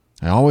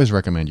 I always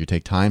recommend you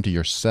take time to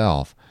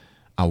yourself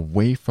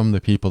away from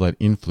the people that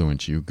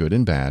influence you, good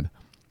and bad,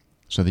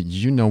 so that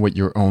you know what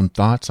your own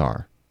thoughts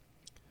are.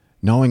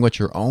 Knowing what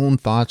your own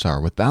thoughts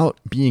are without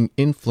being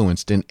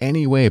influenced in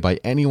any way by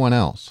anyone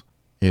else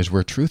is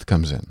where truth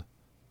comes in.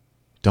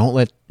 Don't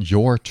let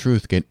your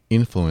truth get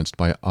influenced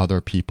by other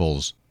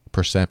people's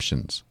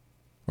perceptions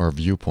or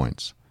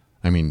viewpoints.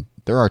 I mean,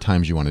 there are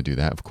times you want to do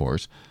that, of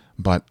course,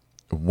 but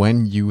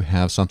when you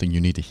have something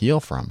you need to heal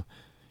from,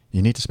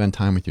 you need to spend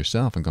time with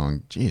yourself and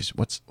going, geez,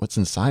 what's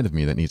inside of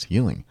me that needs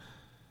healing?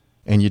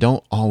 And you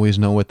don't always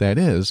know what that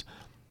is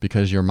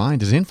because your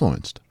mind is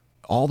influenced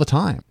all the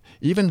time.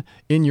 Even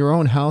in your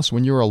own house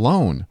when you're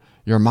alone,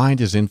 your mind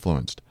is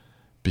influenced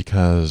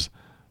because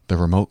the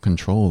remote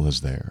control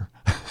is there.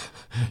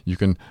 You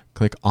can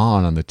click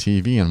on the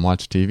TV and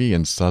watch TV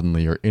and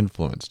suddenly you're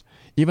influenced.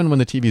 Even when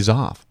the TV's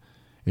off,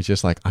 it's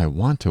just like, I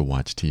want to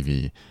watch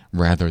TV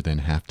rather than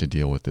have to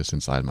deal with this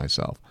inside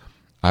myself.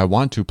 I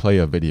want to play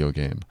a video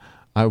game.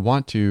 I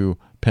want to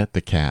pet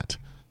the cat,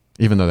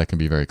 even though that can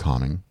be very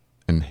calming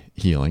and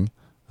healing.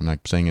 I'm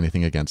not saying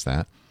anything against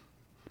that.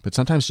 But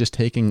sometimes just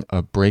taking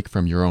a break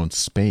from your own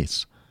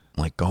space,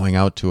 like going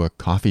out to a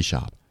coffee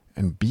shop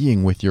and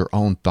being with your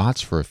own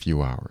thoughts for a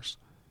few hours.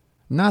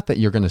 Not that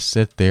you're going to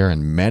sit there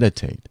and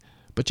meditate,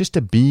 but just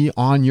to be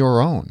on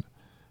your own.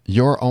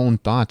 Your own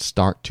thoughts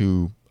start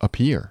to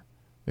appear.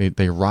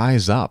 They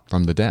rise up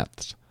from the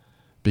depths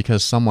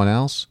because someone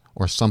else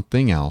or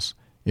something else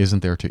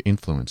isn't there to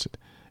influence it.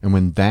 And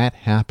when that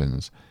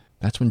happens,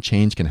 that's when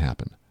change can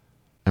happen.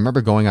 I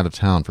remember going out of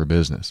town for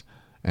business,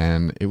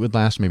 and it would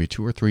last maybe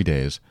 2 or 3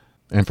 days.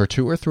 And for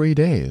 2 or 3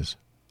 days,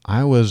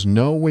 I was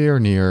nowhere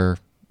near,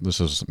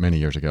 this was many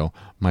years ago,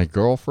 my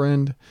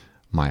girlfriend,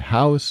 my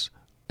house,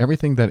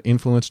 everything that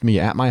influenced me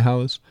at my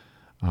house,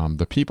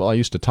 the people I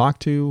used to talk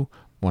to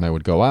when I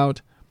would go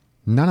out,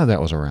 none of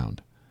that was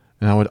around.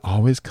 And I would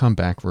always come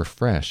back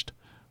refreshed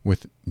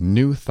with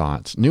new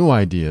thoughts, new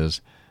ideas,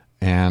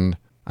 and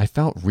I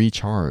felt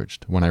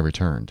recharged when I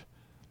returned.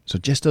 So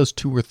just those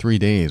 2 or 3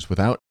 days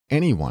without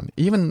anyone,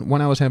 even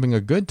when I was having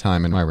a good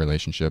time in my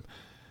relationship,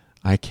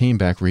 I came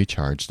back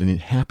recharged and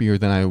happier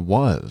than I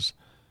was.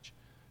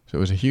 So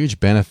it was a huge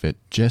benefit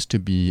just to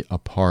be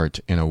apart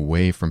and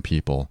away from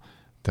people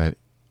that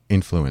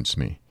influence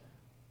me.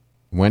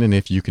 When and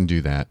if you can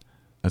do that,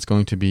 that's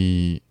going to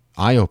be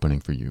eye-opening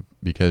for you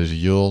because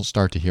you'll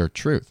start to hear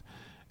truth.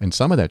 And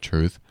some of that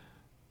truth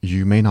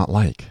you may not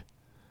like.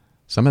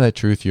 Some of that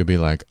truth you'll be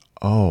like,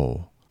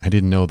 oh, I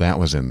didn't know that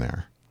was in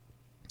there.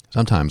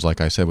 Sometimes,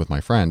 like I said with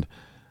my friend,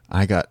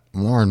 I got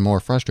more and more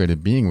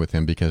frustrated being with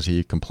him because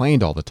he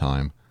complained all the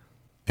time.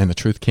 And the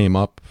truth came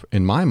up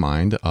in my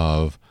mind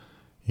of,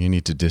 you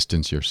need to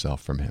distance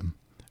yourself from him.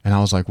 And I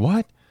was like,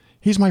 what?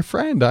 He's my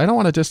friend. I don't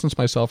want to distance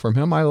myself from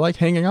him. I like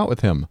hanging out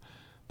with him.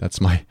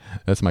 That's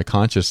my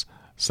conscious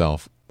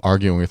self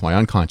arguing with my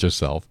unconscious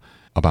self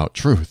about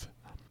truth.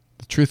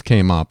 The truth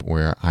came up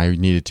where I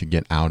needed to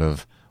get out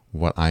of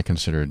what I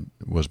considered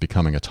was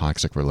becoming a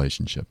toxic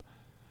relationship.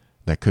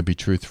 That could be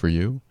truth for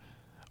you,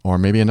 or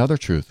maybe another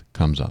truth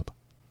comes up,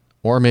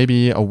 or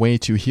maybe a way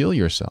to heal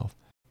yourself.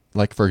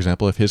 Like, for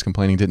example, if his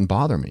complaining didn't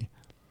bother me.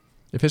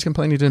 If his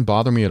complaining didn't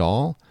bother me at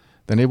all,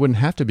 then I wouldn't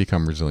have to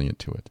become resilient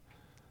to it.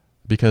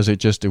 Because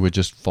it would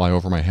just fly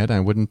over my head and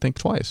I wouldn't think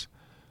twice.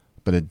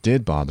 But it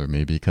did bother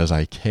me because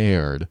I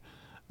cared.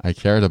 I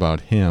cared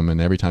about him,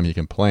 and every time he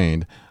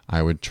complained,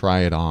 I would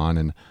try it on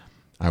and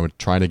I would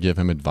try to give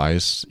him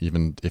advice,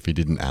 even if he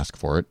didn't ask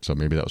for it. So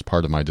maybe that was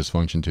part of my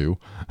dysfunction too.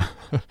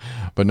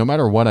 But no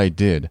matter what I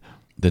did,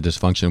 the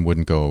dysfunction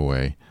wouldn't go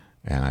away,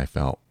 and I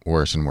felt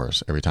worse and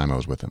worse every time I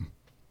was with him.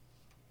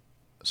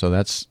 So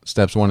that's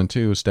steps 1 and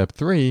 2. Step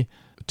 3,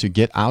 to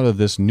get out of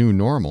this new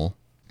normal,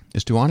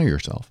 is to honor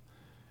yourself.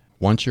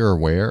 Once you're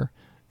aware,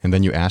 and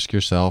then you ask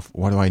yourself,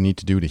 what do I need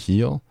to do to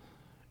heal?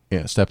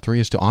 Step 3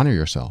 is to honor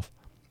yourself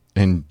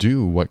and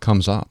do what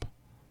comes up.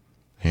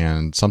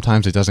 And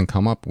sometimes it doesn't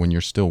come up when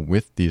you're still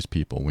with these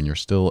people, when you're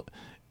still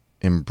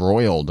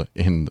embroiled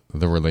in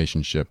the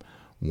relationship,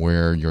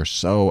 where you're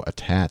so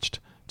attached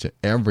to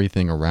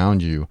everything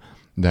around you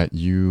that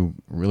you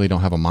really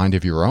don't have a mind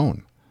of your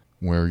own,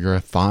 where your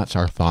thoughts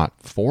are thought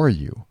for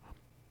you.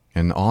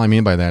 And all I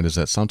mean by that is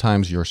that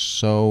sometimes you're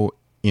so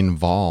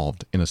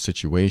involved in a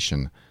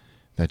situation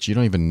that you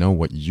don't even know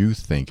what you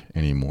think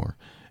anymore.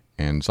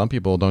 And some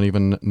people don't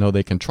even know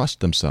they can trust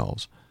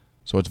themselves.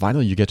 So it's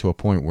vital you get to a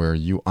point where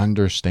you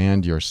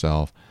understand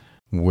yourself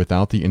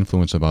without the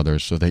influence of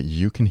others so that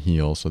you can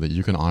heal, so that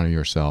you can honor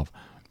yourself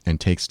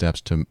and take steps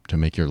to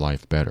make your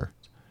life better.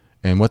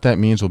 And what that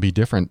means will be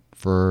different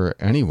for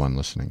anyone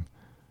listening.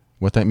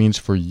 What that means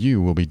for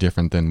you will be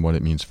different than what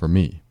it means for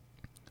me.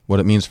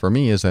 What it means for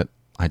me is that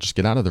I just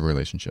get out of the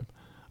relationship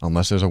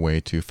unless there's a way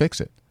to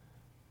fix it.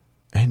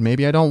 And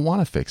maybe I don't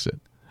want to fix it.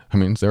 I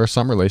mean, there are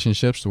some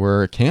relationships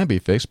where it can be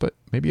fixed, but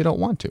maybe you don't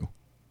want to.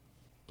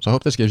 So I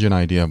hope this gives you an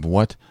idea of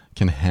what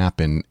can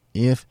happen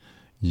if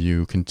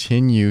you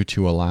continue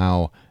to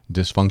allow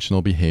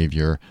dysfunctional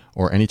behavior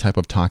or any type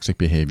of toxic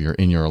behavior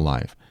in your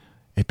life.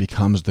 It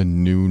becomes the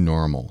new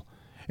normal.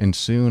 And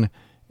soon,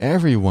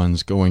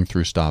 everyone's going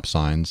through stop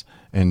signs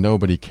and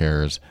nobody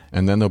cares.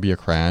 And then there'll be a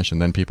crash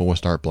and then people will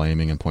start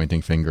blaming and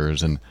pointing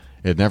fingers and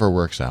it never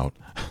works out.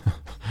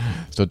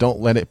 So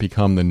don't let it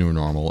become the new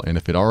normal. And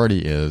if it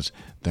already is,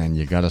 then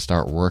you got to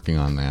start working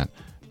on that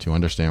to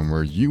understand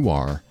where you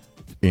are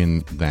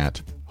in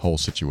that whole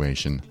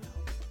situation.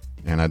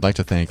 And I'd like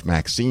to thank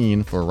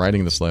Maxine for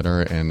writing this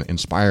letter and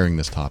inspiring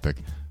this topic.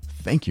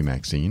 Thank you,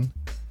 Maxine.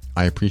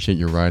 I appreciate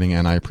your writing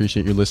and I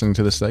appreciate you listening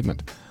to this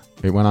segment.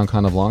 It went on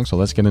kind of long, so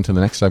let's get into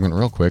the next segment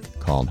real quick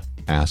called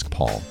Ask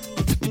Paul.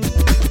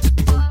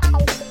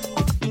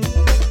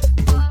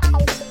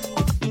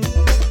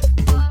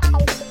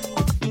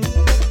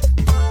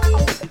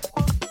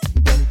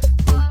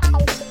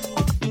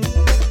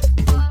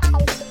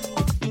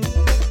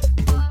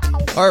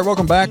 All right,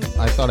 welcome back.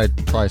 I thought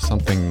I'd try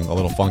something a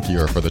little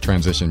funkier for the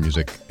transition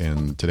music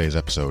in today's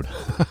episode.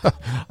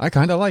 I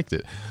kind of liked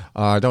it.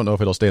 I don't know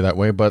if it'll stay that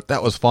way, but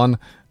that was fun.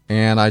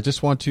 And I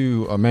just want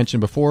to mention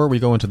before we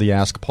go into the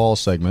Ask Paul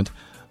segment,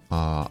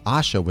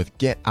 Asha with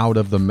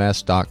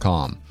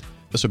getoutofthemess.com.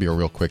 This will be a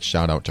real quick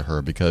shout out to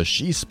her because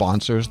she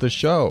sponsors the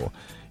show.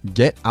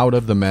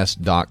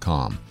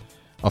 Getoutofthemess.com.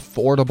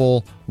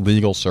 Affordable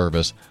legal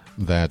service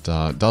that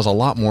does a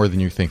lot more than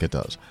you think it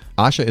does.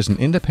 Asha is an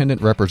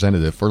independent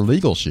representative for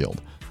Legal Shield.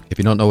 If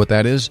you don't know what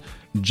that is,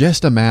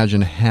 just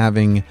imagine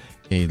having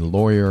a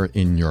lawyer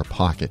in your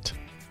pocket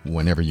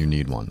whenever you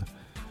need one.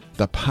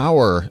 The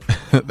power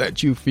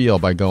that you feel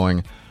by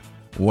going,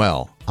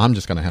 well, I'm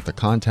just going to have to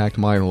contact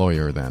my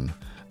lawyer then,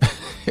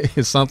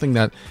 is something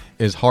that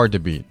is hard to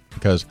beat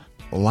because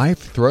life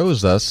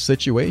throws us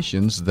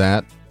situations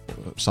that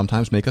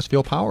sometimes make us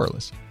feel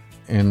powerless.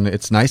 And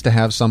it's nice to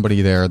have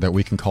somebody there that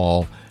we can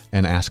call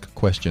and ask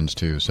questions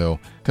to. So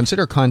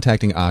consider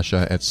contacting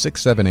Asha at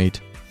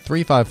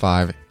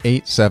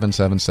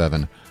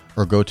 678-355-8777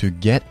 or go to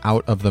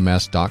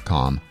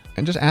getoutofthemess.com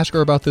and just ask her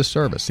about this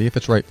service. See if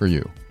it's right for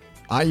you.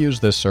 I use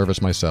this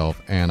service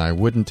myself and I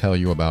wouldn't tell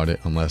you about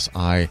it unless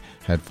I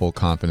had full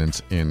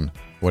confidence in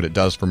what it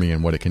does for me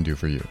and what it can do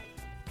for you.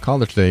 Call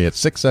her today at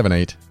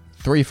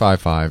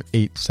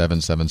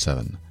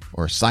 678-355-8777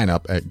 or sign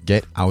up at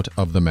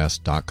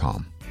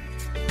getoutofthemess.com.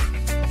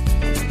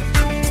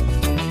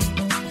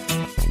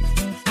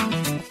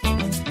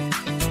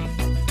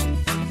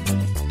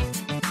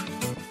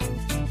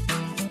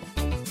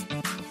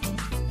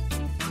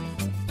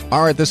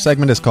 All right, this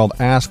segment is called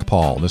Ask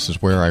Paul. This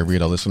is where I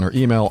read a listener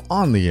email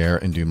on the air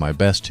and do my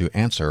best to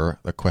answer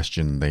the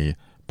question they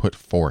put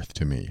forth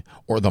to me,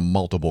 or the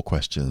multiple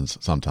questions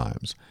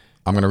sometimes.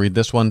 I'm going to read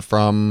this one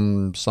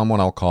from someone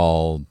I'll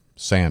call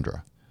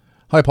Sandra.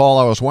 Hi, Paul.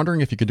 I was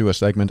wondering if you could do a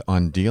segment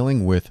on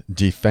dealing with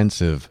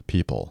defensive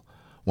people.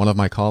 One of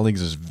my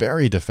colleagues is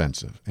very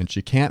defensive, and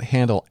she can't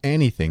handle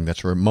anything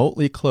that's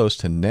remotely close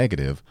to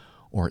negative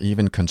or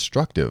even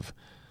constructive.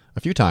 A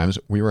few times,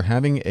 we were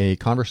having a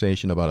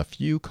conversation about a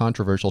few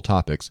controversial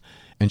topics,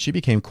 and she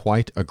became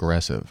quite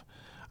aggressive.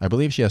 I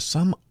believe she has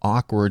some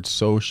awkward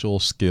social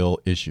skill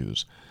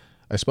issues.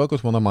 I spoke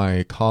with one of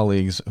my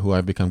colleagues who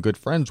I've become good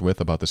friends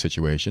with about the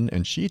situation,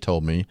 and she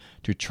told me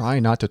to try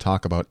not to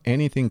talk about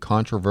anything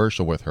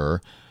controversial with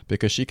her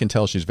because she can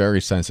tell she's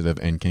very sensitive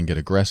and can get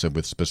aggressive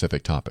with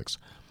specific topics.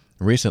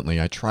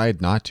 Recently, I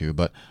tried not to,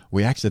 but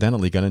we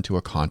accidentally got into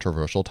a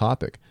controversial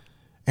topic.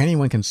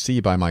 Anyone can see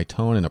by my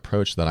tone and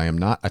approach that I am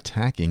not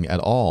attacking at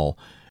all,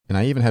 and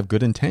I even have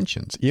good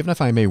intentions, even if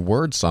I may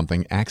word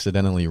something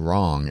accidentally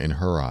wrong in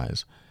her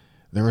eyes.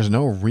 There is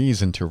no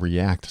reason to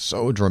react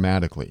so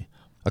dramatically.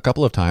 A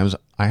couple of times,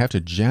 I have to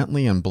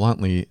gently and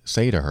bluntly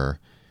say to her,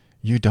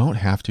 "You don't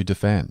have to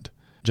defend,"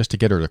 just to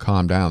get her to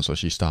calm down so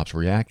she stops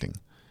reacting.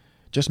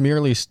 Just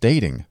merely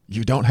stating,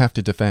 "You don't have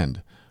to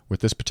defend,"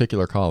 with this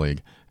particular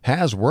colleague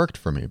has worked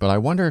for me, but I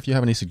wonder if you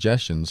have any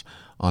suggestions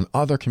on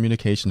other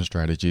communication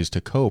strategies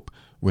to cope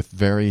with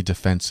very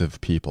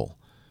defensive people.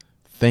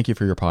 Thank you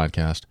for your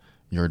podcast.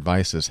 Your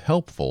advice is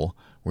helpful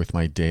with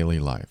my daily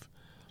life.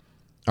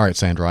 All right,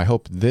 Sandra, I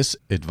hope this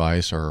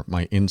advice or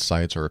my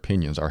insights or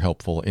opinions are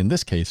helpful in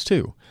this case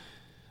too.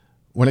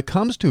 When it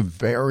comes to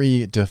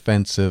very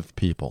defensive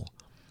people,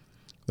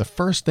 the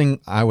first thing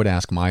I would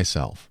ask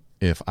myself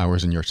if I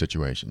was in your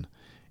situation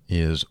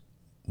is,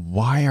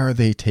 why are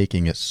they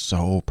taking it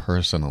so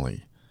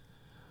personally?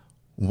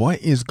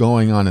 What is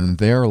going on in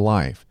their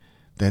life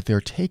that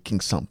they're taking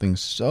something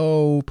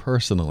so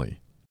personally?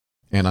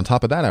 And on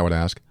top of that, I would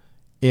ask,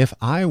 if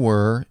I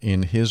were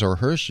in his or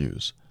her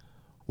shoes,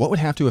 what would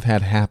have to have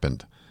had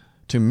happened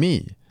to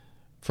me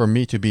for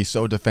me to be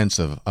so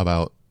defensive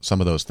about some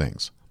of those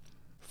things?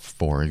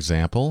 For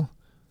example,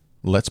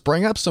 let's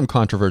bring up some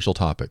controversial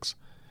topics.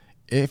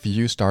 If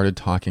you started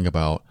talking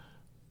about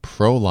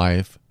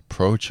pro-life,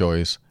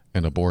 pro-choice,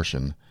 and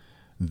abortion,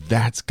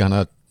 that's going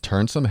to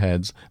turn some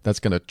heads, that's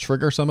going to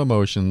trigger some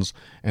emotions,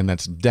 and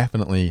that's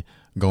definitely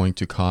going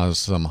to cause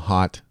some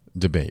hot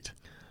debate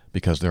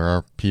because there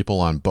are people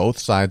on both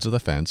sides of the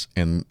fence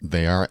and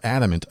they are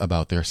adamant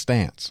about their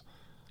stance.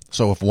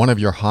 So if one of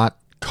your hot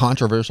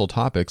controversial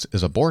topics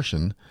is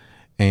abortion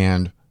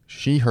and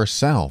she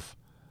herself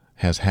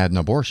has had an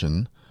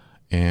abortion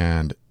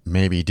and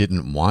maybe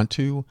didn't want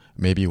to,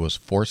 maybe was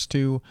forced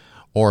to,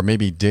 or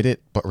maybe did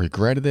it but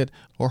regretted it,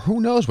 or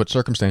who knows what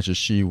circumstances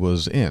she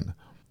was in.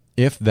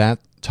 If that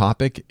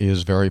topic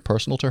is very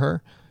personal to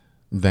her,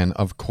 then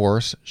of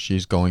course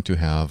she's going to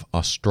have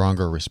a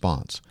stronger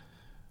response.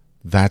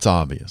 That's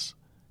obvious.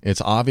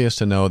 It's obvious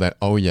to know that,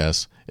 oh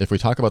yes, if we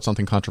talk about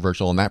something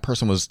controversial and that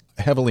person was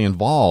heavily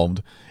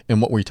involved in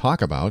what we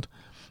talk about,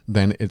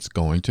 then it's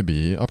going to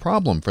be a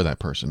problem for that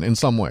person in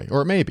some way,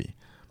 or it may be.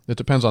 It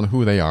depends on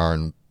who they are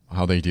and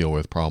how they deal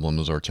with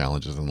problems or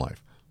challenges in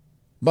life.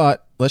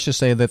 But let's just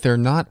say that they're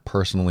not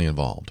personally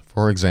involved.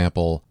 For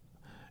example,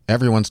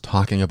 everyone's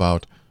talking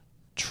about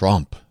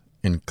Trump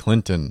and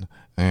Clinton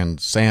and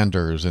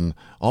Sanders and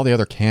all the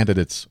other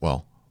candidates.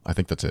 Well, I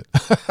think that's it.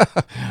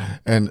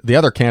 And the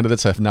other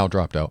candidates have now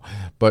dropped out.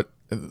 But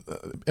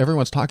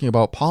everyone's talking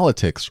about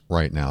politics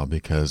right now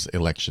because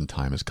election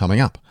time is coming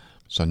up.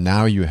 So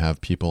now you have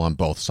people on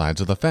both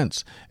sides of the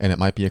fence, and it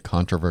might be a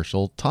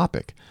controversial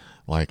topic.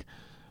 Like,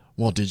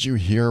 well, did you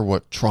hear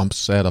what Trump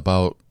said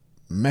about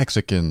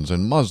Mexicans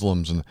and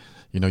Muslims? And,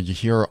 you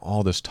hear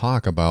all this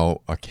talk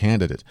about a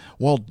candidate.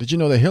 Well, did you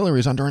know that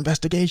Hillary's under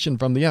investigation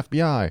from the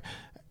FBI?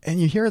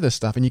 And you hear this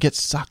stuff and you get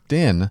sucked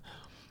in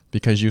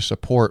because you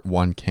support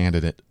one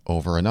candidate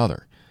over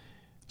another.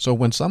 So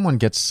when someone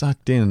gets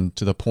sucked in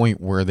to the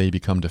point where they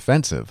become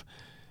defensive,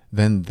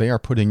 then they are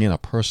putting in a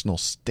personal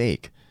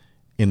stake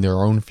in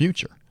their own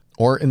future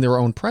or in their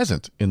own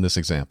present in this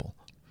example.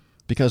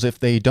 Because if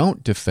they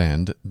don't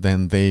defend,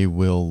 then they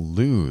will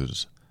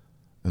lose.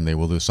 And they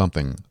will lose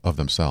something of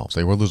themselves.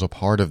 They will lose a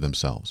part of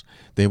themselves.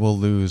 They will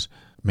lose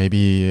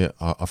maybe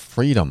a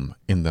freedom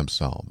in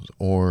themselves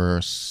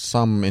or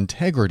some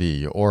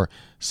integrity or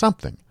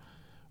something.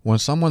 When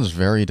someone's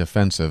very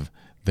defensive,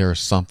 there's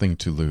something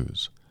to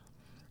lose.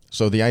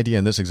 So the idea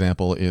in this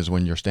example is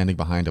when you're standing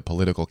behind a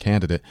political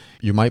candidate,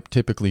 you might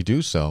typically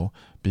do so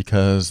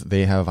because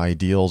they have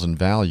ideals and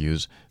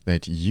values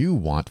that you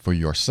want for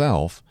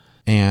yourself.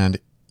 And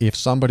if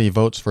somebody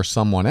votes for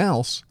someone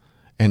else,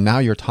 and now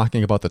you're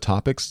talking about the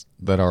topics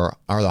that are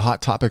the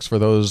hot topics for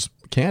those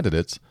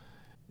candidates,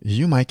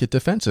 you might get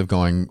defensive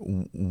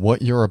going,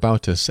 what you're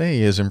about to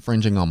say is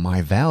infringing on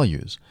my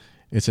values.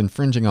 It's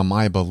infringing on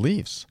my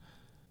beliefs.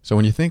 So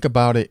when you think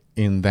about it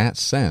in that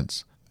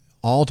sense,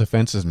 all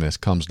defensiveness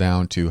comes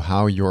down to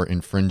how you're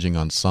infringing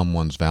on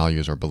someone's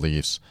values or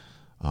beliefs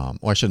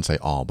I shouldn't say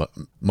all, but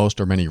most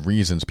or many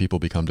reasons people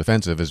become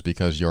defensive is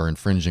because you're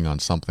infringing on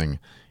something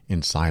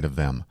inside of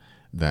them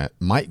that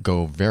might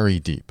go very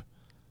deep.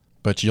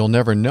 But you'll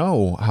never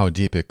know how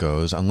deep it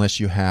goes unless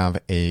you have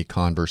a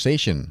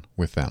conversation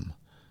with them.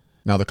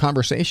 Now, the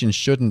conversation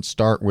shouldn't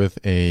start with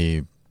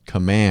a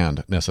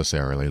command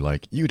necessarily,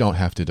 like, you don't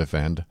have to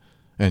defend,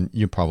 and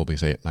you probably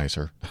say it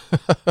nicer.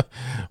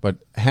 But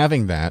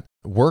having that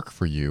work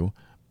for you,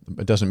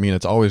 it doesn't mean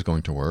it's always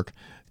going to work.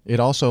 It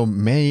also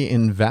may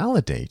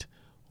invalidate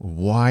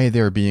why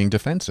they're being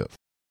defensive.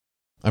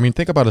 I mean,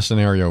 think about a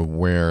scenario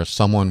where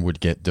someone would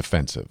get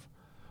defensive.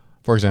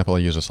 For example, I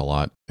use this a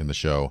lot in the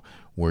show,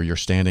 where you're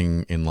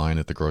standing in line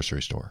at the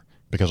grocery store,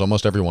 because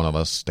almost every one of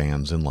us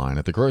stands in line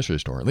at the grocery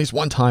store at least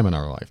one time in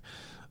our life.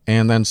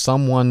 And then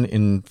someone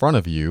in front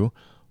of you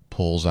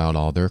pulls out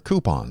all their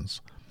coupons.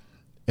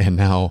 And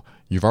now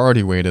you've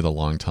already waited a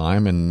long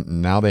time, and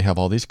now they have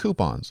all these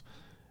coupons.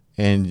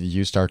 And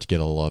you start to get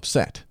a little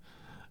upset.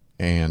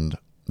 And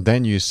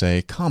then you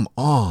say, come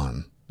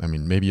on. I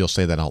mean, maybe you'll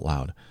say that out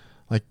loud.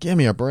 Like, give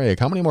me a break.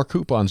 How many more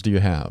coupons do you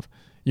have?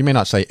 You may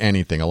not say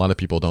anything. A lot of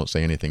people don't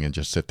say anything and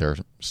just sit there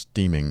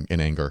steaming in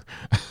anger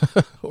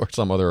or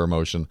some other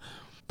emotion.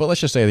 But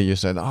let's just say that you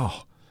said,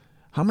 oh,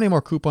 how many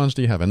more coupons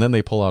do you have? And then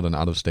they pull out an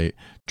out-of-state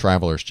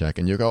traveler's check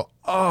and you go,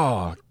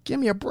 oh, give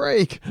me a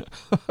break.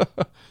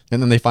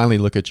 And then they finally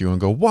look at you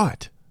and go,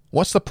 what?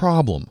 What's the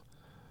problem?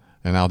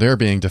 And now they're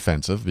being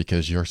defensive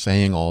because you're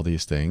saying all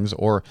these things,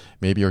 or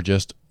maybe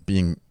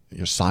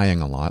you're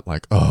sighing a lot,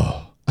 like,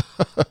 oh.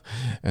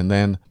 And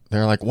then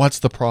they're like, what's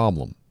the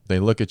problem? They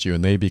look at you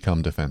and they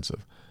become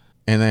defensive.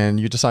 And then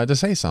you decide to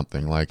say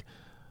something like,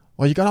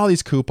 well, you got all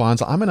these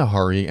coupons, I'm in a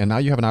hurry, and now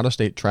you have an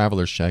out-of-state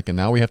traveler's check, and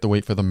now we have to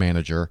wait for the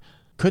manager.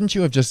 Couldn't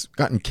you have just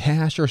gotten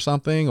cash or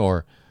something?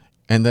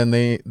 And then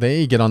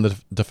they get on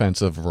the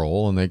defensive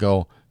role and they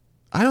go,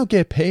 I don't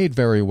get paid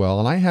very well,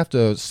 and I have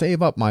to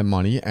save up my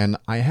money, and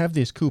I have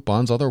these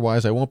coupons,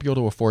 otherwise I won't be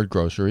able to afford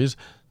groceries.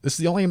 This is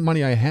the only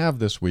money I have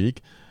this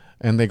week.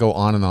 And they go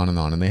on and on and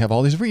on, and they have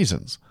all these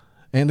reasons.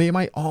 And they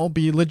might all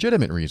be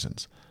legitimate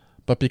reasons.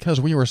 But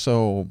because we were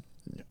so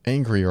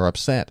angry or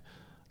upset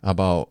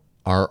about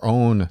our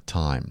own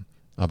time,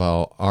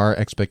 about our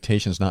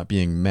expectations not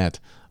being met,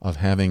 of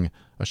having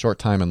a short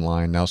time in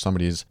line, now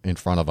somebody's in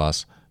front of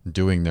us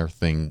doing their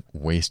thing,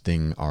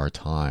 wasting our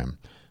time.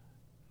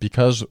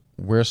 Because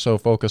we're so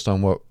focused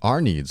on what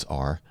our needs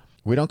are,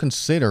 we don't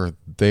consider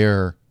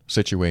their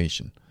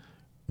situation.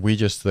 We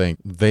just think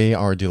they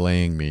are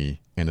delaying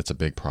me and it's a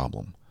big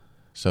problem.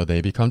 So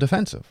they become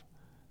defensive.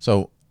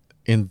 So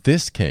in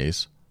this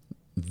case,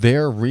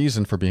 their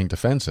reason for being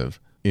defensive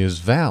is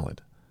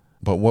valid.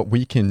 But what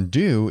we can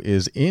do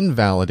is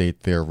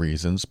invalidate their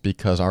reasons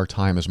because our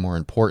time is more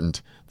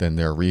important than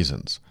their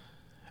reasons.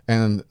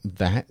 And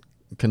that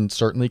can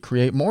certainly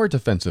create more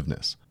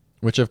defensiveness,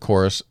 which of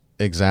course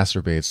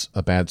exacerbates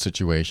a bad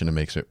situation and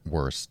makes it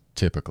worse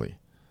typically.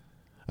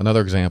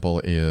 Another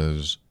example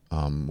is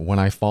when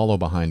I follow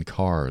behind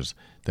cars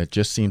that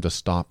just seem to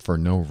stop for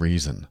no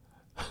reason.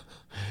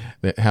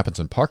 It happens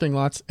in parking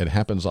lots, it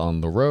happens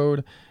on the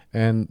road,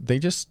 and they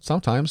just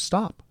sometimes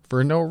stop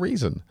for no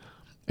reason.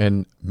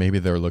 And maybe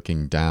they're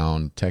looking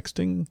down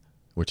texting,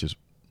 which is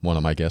one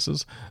of my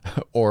guesses,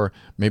 or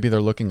maybe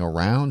they're looking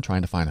around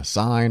trying to find a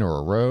sign or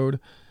a road.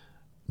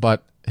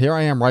 But here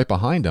I am right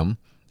behind them,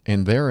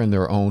 and they're in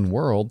their own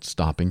world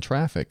stopping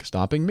traffic,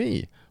 stopping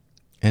me.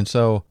 And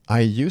so I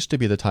used to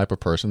be the type of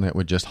person that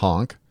would just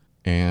honk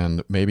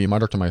and maybe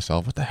mutter to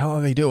myself, what the hell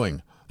are they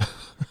doing?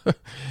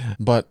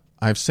 But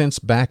I've since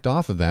backed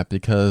off of that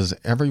because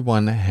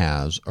everyone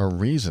has a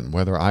reason,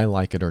 whether I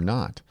like it or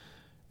not.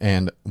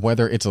 And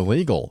whether it's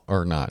illegal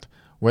or not,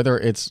 whether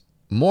it's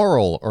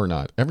moral or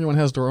not, everyone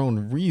has their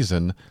own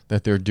reason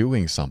that they're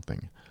doing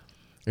something.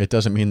 It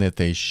doesn't mean that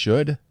they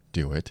should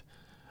do it,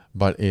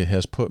 but it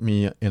has put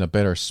me in a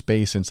better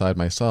space inside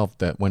myself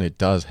that when it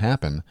does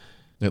happen,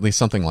 at least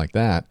something like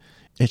that,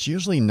 it's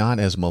usually not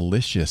as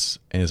malicious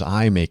as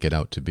I make it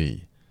out to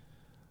be.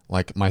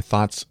 Like my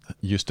thoughts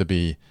used to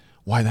be,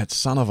 why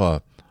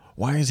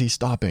is he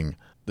stopping?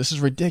 This is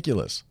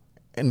ridiculous.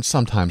 And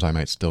sometimes I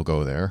might still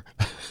go there,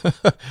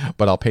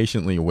 but I'll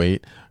patiently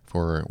wait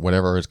for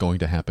whatever is going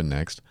to happen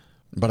next.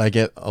 But I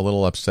get a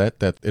little upset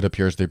that it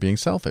appears they're being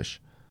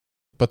selfish.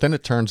 But then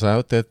it turns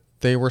out that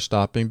they were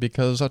stopping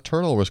because a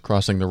turtle was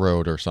crossing the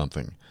road or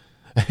something.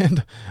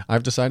 And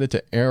I've decided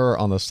to err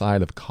on the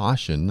side of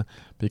caution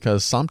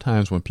because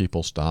sometimes when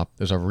people stop,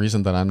 there's a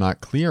reason that I'm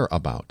not clear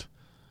about.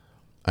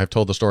 I've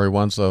told the story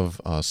once of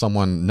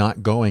someone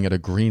not going at a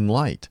green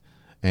light,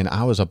 and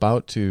I was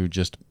about to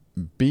just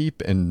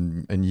beep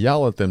and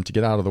yell at them to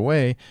get out of the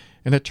way,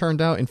 and it turned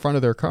out in front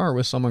of their car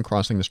was someone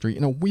crossing the street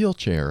in a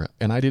wheelchair,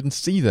 and I didn't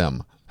see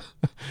them.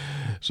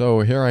 So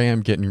here I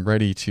am getting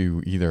ready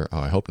to either,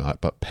 I hope not,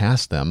 but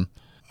pass them.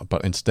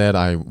 But instead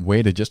I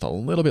waited just a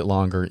little bit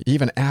longer,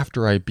 even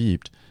after I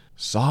beeped,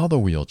 saw the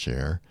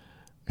wheelchair,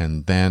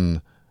 and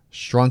then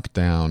shrunk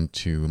down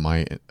to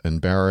my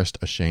embarrassed,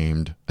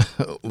 ashamed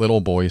little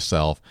boy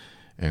self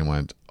and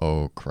went,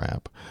 oh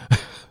crap.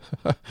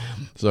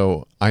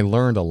 So I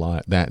learned a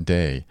lot that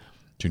day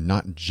to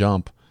not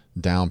jump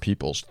down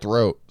people's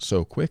throat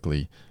so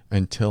quickly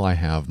until I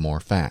have more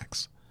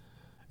facts.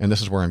 And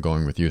this is where I'm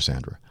going with you,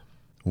 Sandra.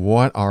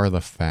 What are the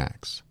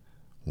facts?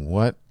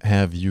 What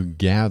have you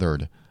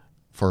gathered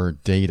for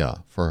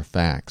data, for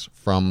facts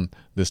from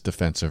this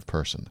defensive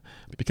person?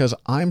 Because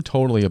I'm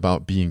totally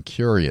about being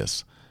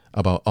curious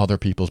about other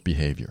people's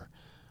behavior.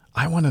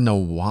 I want to know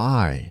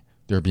why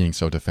they're being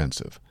so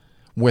defensive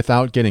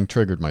without getting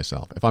triggered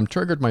myself. If I'm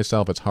triggered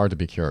myself, it's hard to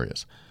be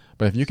curious.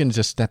 But if you can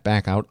just step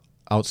back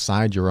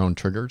outside your own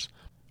triggers,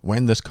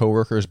 when this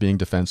coworker is being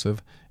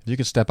defensive, if you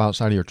can step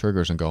outside of your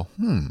triggers and go,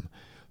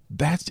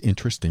 that's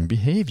interesting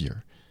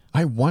behavior.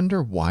 I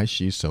wonder why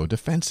she's so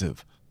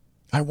defensive.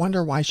 I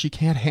wonder why she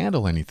can't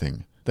handle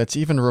anything that's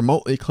even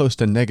remotely close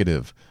to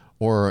negative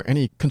or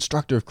any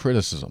constructive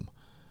criticism.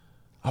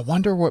 I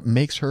wonder what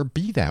makes her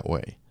be that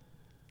way.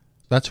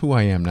 That's who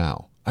I am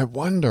now. I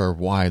wonder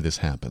why this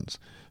happens.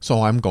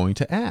 So I'm going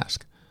to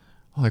ask.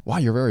 I'm like, wow,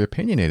 you're very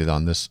opinionated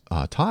on this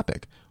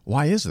topic.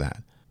 Why is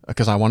that?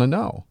 Because I want to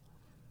know.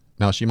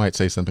 Now she might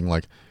say something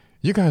like,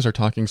 you guys are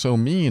talking so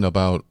mean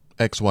about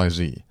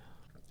XYZ.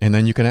 And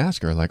then you can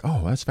ask her like,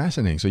 oh, that's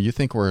fascinating. So you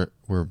think we're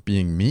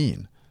being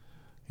mean.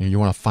 You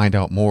want to find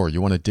out more. You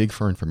want to dig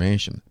for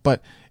information.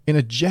 But in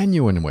a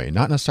genuine way,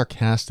 not in a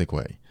sarcastic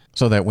way.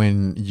 So that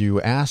when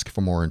you ask for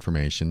more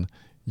information,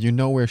 you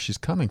know where she's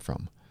coming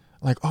from.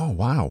 Like, oh,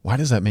 wow, why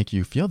does that make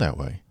you feel that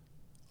way?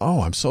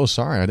 Oh, I'm so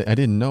sorry. I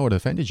didn't know it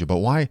offended you. But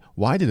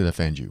why did it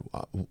offend you?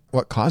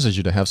 What causes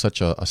you to have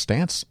such a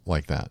stance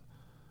like that?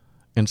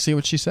 And see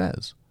what she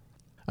says.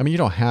 I mean, you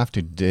don't have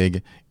to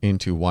dig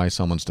into why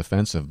someone's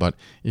defensive, but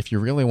if you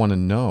really want to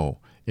know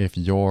if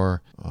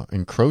you're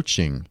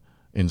encroaching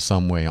in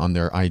some way on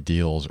their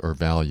ideals or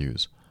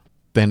values,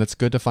 then it's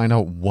good to find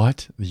out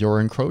what you're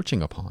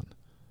encroaching upon.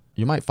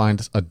 You might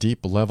find a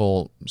deep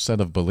level set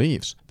of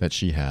beliefs that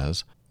she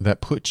has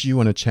that puts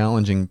you in a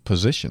challenging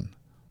position.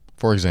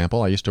 For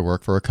example, I used to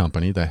work for a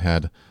company that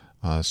had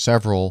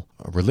several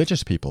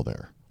religious people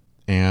there.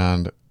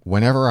 And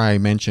whenever I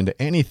mentioned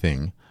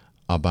anything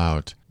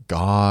about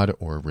God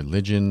or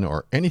religion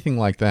or anything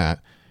like that,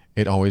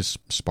 it always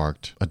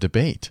sparked a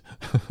debate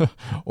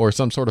or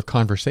some sort of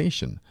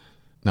conversation.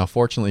 Now,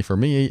 fortunately for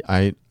me,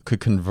 I could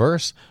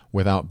converse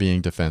without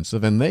being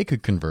defensive, and they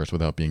could converse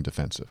without being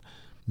defensive.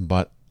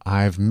 But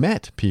I've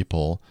met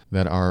people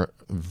that are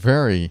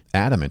very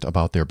adamant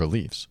about their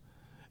beliefs.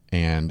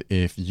 And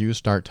if you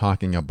start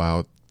talking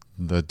about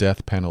the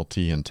death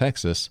penalty in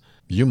Texas,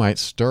 you might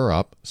stir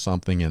up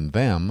something in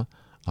them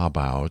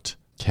about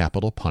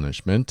capital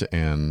punishment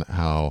and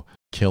how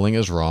killing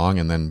is wrong,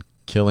 and then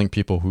killing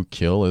people who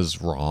kill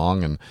is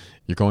wrong, and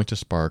you're going to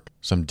spark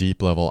some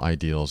deep level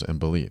ideals and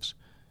beliefs.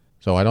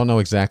 So I don't know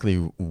exactly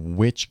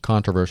which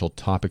controversial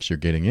topics you're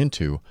getting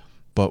into,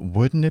 but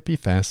wouldn't it be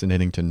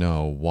fascinating to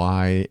know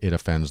why it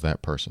offends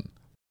that person?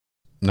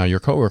 Now, your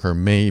coworker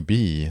may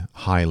be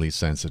highly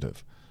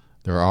sensitive.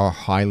 There are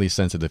highly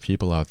sensitive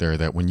people out there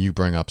that when you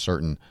bring up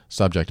certain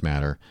subject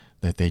matter,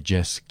 that they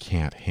just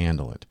can't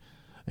handle it.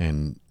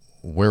 And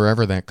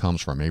wherever that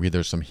comes from, maybe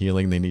there's some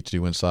healing they need to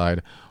do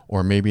inside,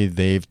 or maybe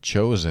they've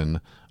chosen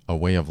a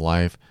way of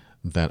life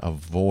that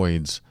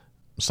avoids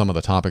some of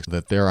the topics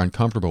that they're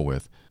uncomfortable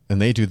with,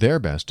 and they do their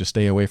best to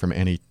stay away from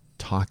any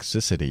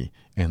toxicity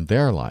in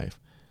their life,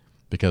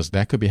 because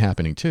that could be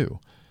happening too.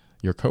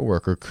 Your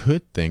coworker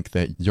could think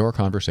that your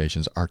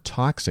conversations are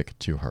toxic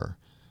to her.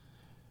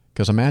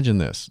 Because imagine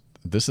this.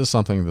 This is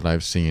something that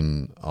I've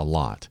seen a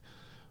lot,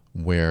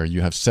 where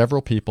you have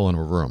several people in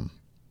a room,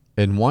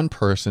 and one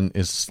person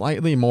is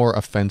slightly more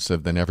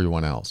offensive than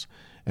everyone else.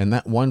 And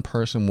that one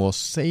person will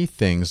say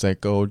things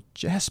that go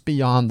just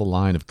beyond the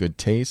line of good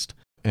taste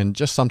and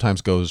just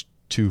sometimes goes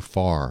too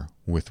far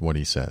with what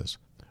he says.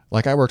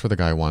 Like I worked with a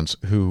guy once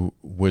who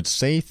would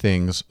say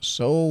things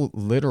so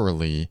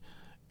literally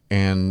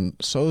and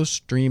so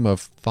stream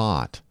of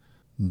thought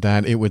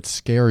that it would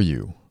scare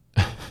you.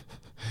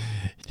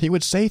 He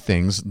would say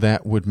things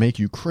that would make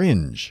you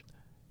cringe.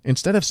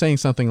 Instead of saying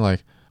something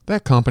like,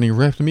 that company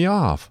ripped me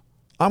off,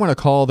 I'm going to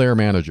call their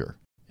manager.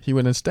 He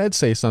would instead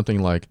say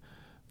something like,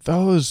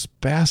 those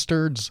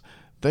bastards,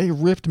 they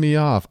ripped me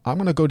off. I'm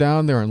going to go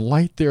down there and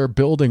light their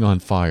building on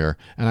fire,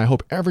 and I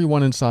hope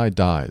everyone inside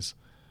dies.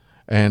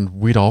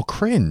 And we'd all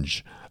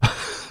cringe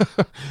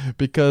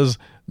because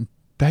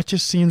that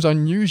just seems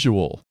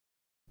unusual.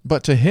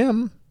 But to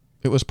him,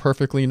 it was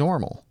perfectly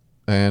normal.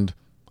 And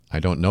I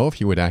don't know if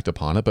he would act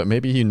upon it, but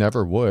maybe he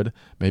never would.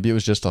 Maybe it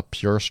was just a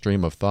pure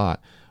stream of thought.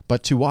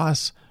 But to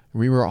us,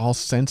 we were all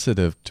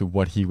sensitive to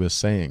what he was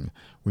saying.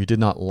 We did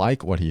not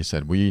like what he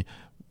said. We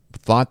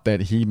thought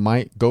that he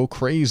might go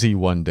crazy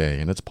one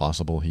day, and it's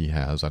possible he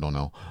has. I don't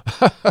know.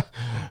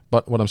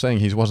 But what I'm saying,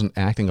 he wasn't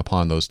acting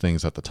upon those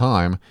things at the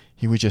time.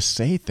 He would just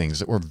say things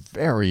that were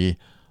very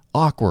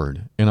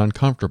awkward and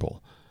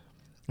uncomfortable.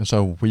 And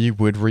so we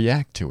would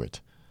react to it.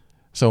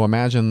 So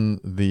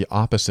imagine the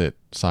opposite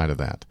side of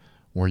that,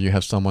 where you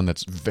have someone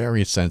that's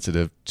very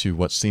sensitive to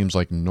what seems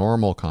like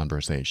normal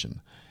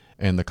conversation,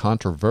 and the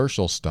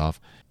controversial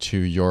stuff to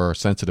your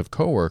sensitive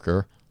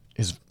coworker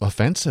is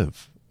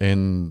offensive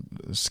and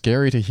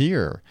scary to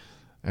hear.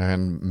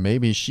 And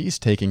maybe she's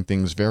taking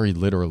things very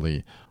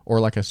literally. Or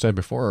like I said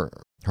before,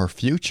 her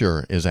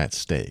future is at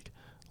stake.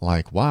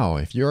 Like, wow,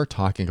 if you're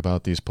talking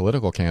about these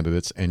political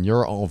candidates and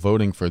you're all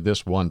voting for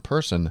this one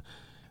person,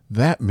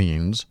 that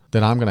means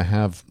that I'm going to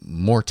have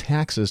more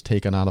taxes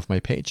taken out of my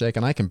paycheck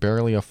and I can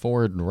barely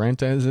afford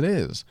rent as it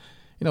is.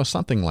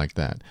 Something like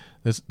that.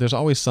 There's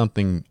always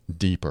something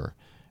deeper.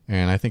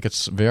 And I think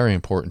it's very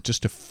important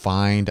just to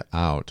find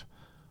out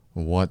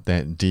what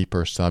that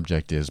deeper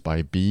subject is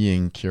by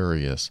being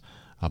curious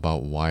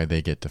about why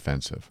they get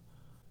defensive.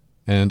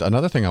 And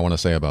another thing I want to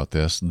say about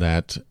this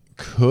that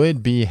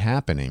could be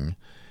happening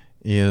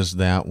is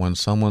that when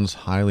someone's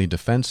highly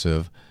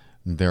defensive,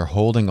 they're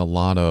holding a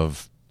lot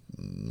of,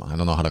 I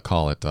don't know how to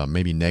call it,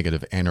 maybe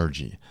negative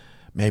energy,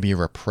 maybe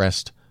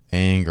repressed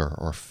anger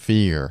or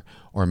fear,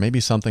 or maybe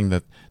something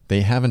that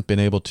they haven't been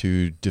able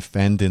to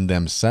defend in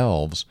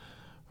themselves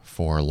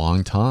for a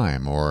long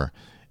time or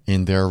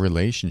in their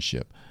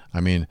relationship.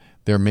 I mean,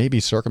 there may be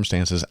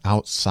circumstances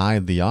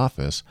outside the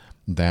office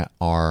that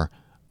are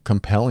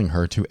compelling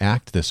her to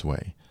act this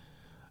way.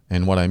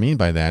 And what I mean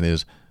by that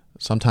is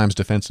sometimes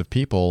defensive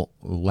people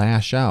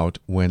lash out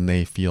when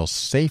they feel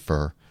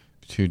safer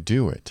to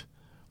do it.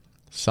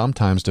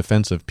 Sometimes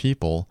defensive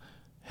people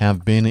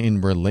have been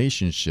in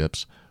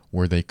relationships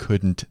where they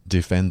couldn't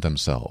defend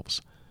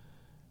themselves,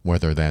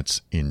 whether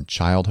that's in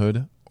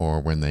childhood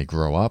or when they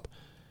grow up.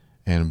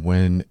 And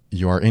when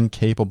you are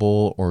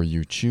incapable or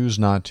you choose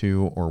not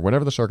to, or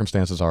whatever the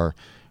circumstances are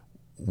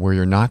where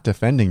you're not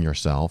defending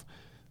yourself,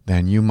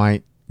 then you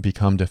might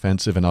become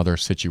defensive in other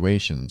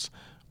situations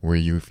where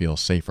you feel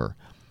safer.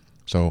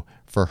 So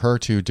for her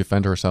to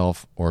defend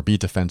herself, or be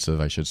defensive,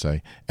 I should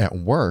say, at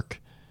work,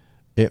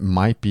 it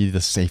might be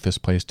the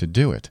safest place to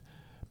do it,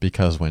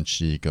 because when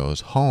she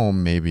goes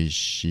home, maybe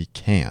she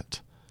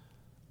can't.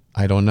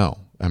 I don't know.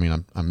 I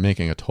mean, I'm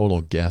making a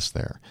total guess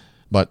there.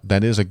 But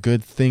that is a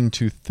good thing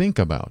to think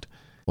about.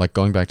 Like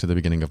going back to the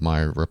beginning of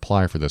my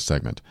reply for this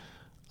segment,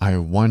 I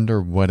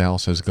wonder what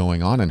else is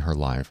going on in her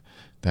life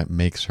that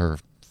makes her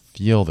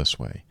feel this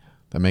way,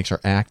 that makes her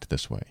act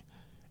this way.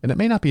 And it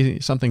may not be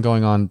something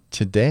going on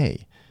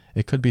today.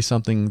 It could be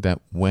something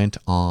that went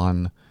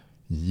on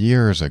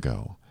years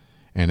ago.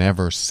 And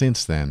ever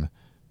since then,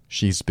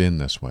 she's been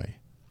this way.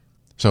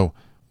 So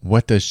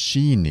what does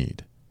she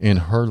need in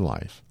her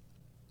life?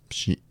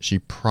 She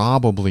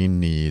probably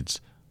needs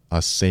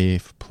a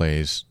safe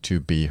place to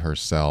be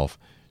herself,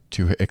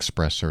 to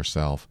express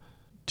herself,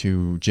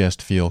 to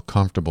just feel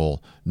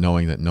comfortable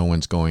knowing that no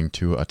one's going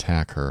to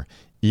attack her,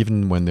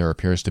 even when there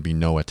appears to be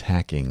no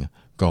attacking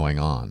going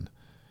on.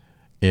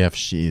 If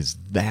she's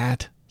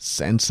that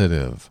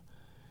sensitive,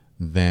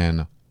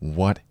 then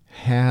what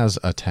has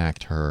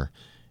attacked her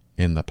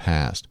in the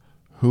past?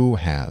 Who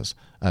has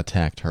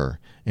attacked her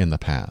in the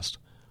past?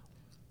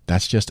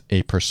 That's just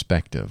a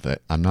perspective.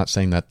 I'm not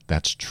saying that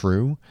that's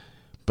true,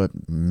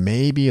 but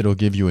maybe it'll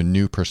give you a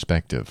new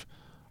perspective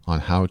on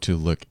how to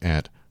look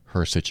at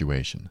her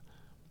situation.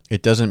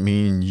 It doesn't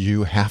mean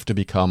you have to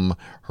become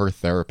her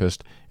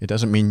therapist. It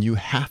doesn't mean you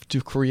have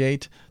to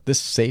create this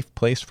safe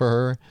place for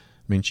her.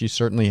 I mean, she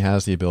certainly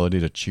has the ability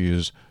to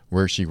choose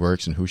where she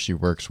works and who she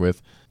works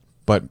with.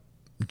 But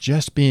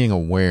just being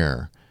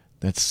aware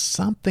that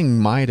something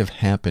might have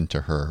happened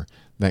to her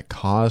that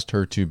caused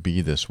her to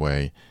be this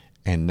way,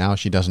 and now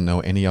she doesn't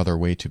know any other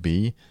way to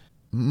be,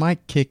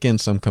 might kick in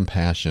some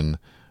compassion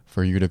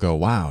for you to go,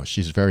 wow,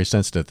 she's very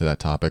sensitive to that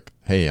topic.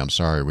 Hey, I'm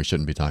sorry, we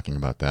shouldn't be talking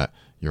about that.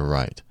 You're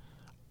right.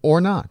 Or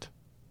not.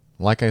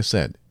 Like I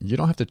said, you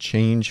don't have to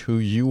change who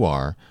you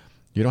are.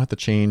 You don't have to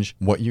change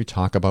what you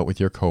talk about with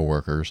your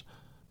coworkers.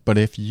 But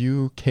if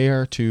you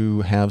care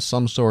to have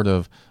some sort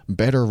of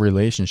better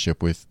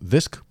relationship with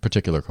this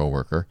particular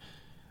coworker,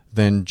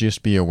 then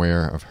just be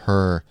aware of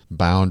her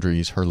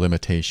boundaries, her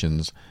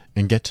limitations,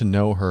 and get to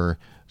know her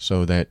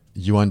so that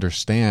you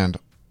understand,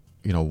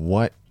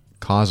 what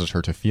causes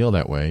her to feel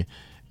that way,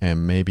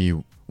 and maybe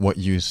what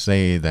you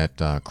say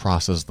that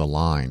crosses the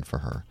line for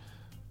her.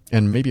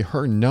 And maybe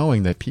her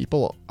knowing that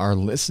people are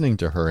listening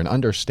to her and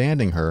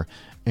understanding her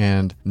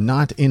and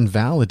not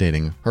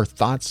invalidating her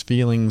thoughts,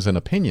 feelings, and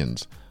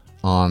opinions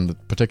on the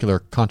particular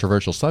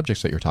controversial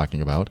subjects that you're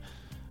talking about,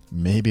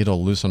 maybe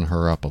it'll loosen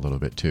her up a little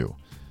bit too.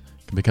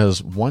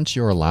 Because once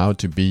you're allowed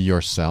to be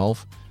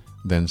yourself,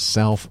 then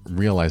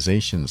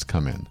self-realizations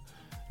come in.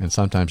 And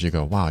sometimes you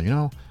go,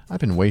 wow, I've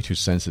been way too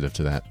sensitive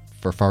to that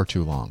for far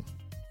too long.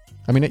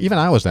 I mean, even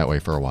I was that way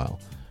for a while.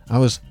 I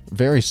was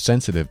very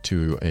sensitive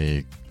to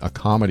a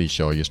comedy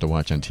show I used to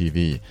watch on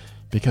TV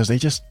because they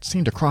just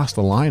seemed to cross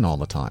the line all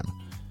the time.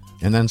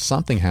 And then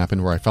something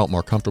happened where I felt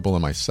more comfortable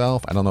in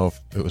myself. I don't know if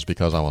it was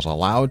because I was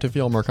allowed to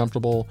feel more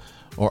comfortable,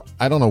 or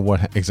I don't know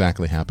what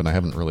exactly happened. I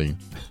haven't really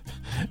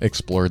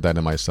explored that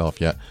in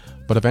myself yet.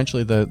 But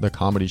eventually the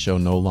comedy show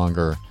no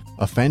longer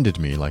offended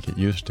me like it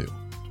used to.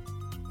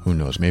 Who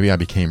knows? Maybe I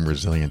became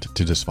resilient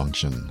to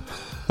dysfunction.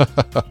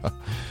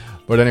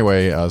 But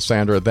anyway,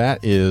 Sandra,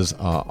 that is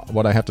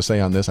what I have to say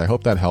on this. I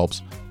hope that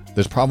helps.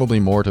 There's probably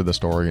more to the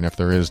story, and if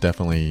there is,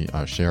 definitely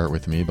share it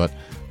with me, but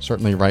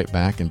certainly write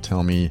back and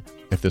tell me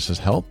if this has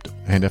helped,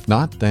 and if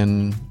not,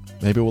 then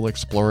maybe we'll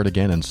explore it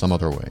again in some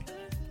other way.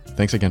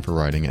 Thanks again for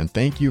writing, and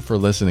thank you for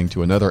listening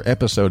to another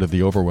episode of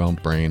The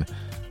Overwhelmed Brain.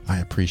 I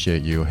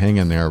appreciate you. Hang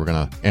in there. We're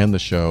going to end the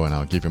show, and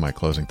I'll give you my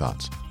closing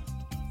thoughts.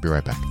 Be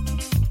right back.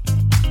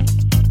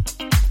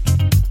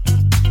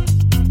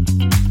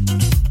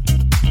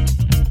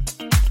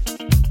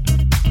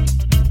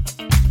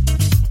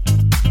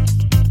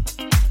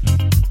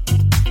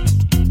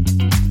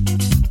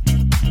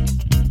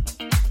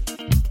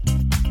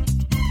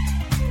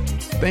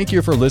 Thank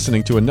you for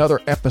listening to another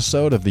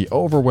episode of The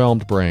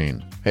Overwhelmed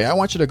Brain. Hey, I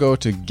want you to go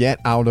to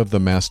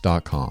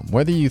getoutofthemess.com.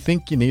 Whether you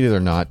think you need it or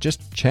not,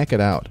 just check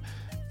it out.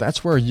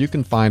 That's where you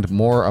can find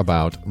more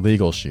about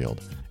Legal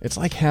Shield. It's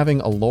like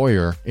having a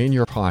lawyer in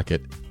your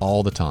pocket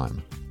all the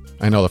time.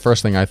 I know the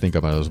first thing I think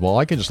about is, well,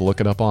 I can just look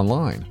it up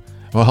online.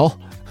 Well,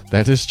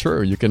 that is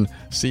true. You can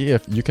see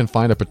if you can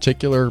find a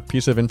particular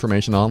piece of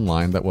information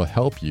online that will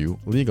help you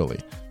legally.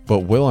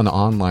 But will an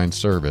online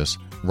service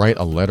write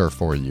a letter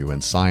for you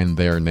and sign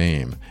their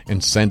name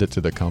and send it to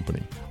the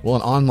company? Will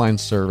an online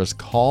service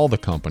call the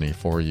company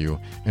for you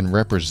and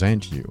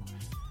represent you?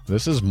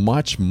 This is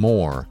much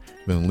more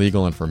than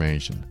legal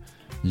information.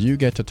 You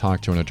get to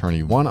talk to an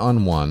attorney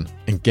one-on-one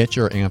and get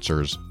your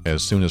answers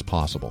as soon as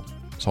possible.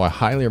 So I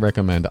highly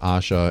recommend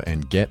Asha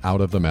and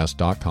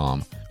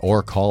getoutofthemess.com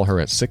or call her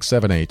at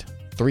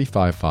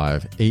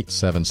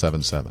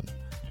 678-355-8777.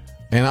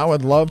 And I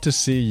would love to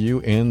see you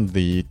in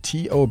the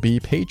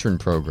TOB Patron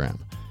Program.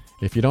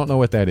 If you don't know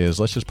what that is,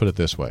 let's just put it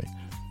this way.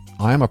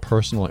 I am a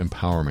personal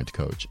empowerment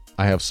coach.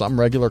 I have some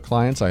regular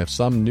clients. I have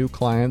some new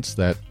clients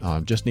that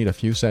just need a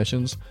few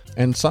sessions.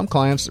 And some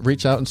clients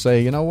reach out and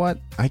say, you know what?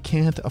 I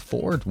can't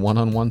afford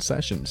one-on-one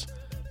sessions.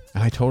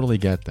 And I totally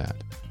get that.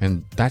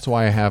 And that's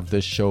why I have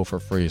this show for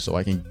free, so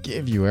I can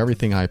give you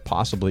everything I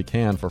possibly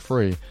can for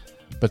free.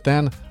 But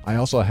then I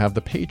also have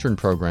the Patron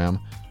Program,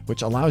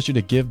 which allows you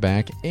to give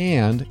back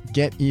and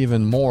get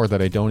even more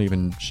that I don't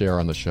even share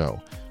on the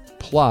show.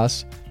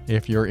 Plus,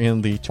 if you're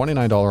in the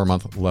 $29 a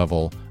month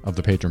level of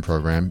the Patron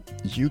Program,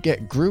 you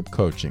get group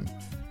coaching.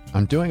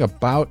 I'm doing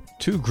about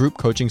 2 group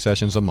coaching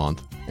sessions a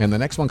month, and the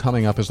next one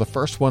coming up is the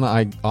first one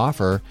I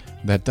offer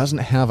that doesn't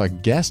have a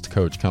guest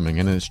coach coming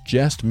in, and it's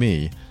just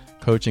me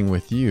coaching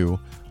with you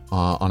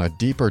on a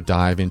deeper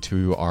dive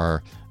into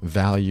our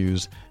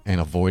values and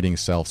avoiding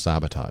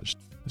self-sabotage.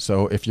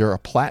 So if you're a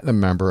platinum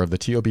member of the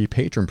TOB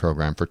Patron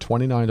Program for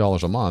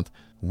 $29 a month,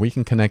 we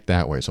can connect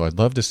that way. So I'd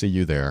love to see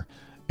you there.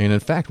 And in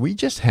fact, we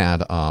just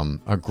had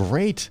a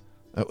great,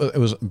 it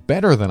was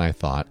better than I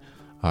thought,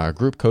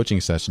 group coaching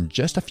session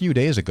just a few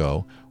days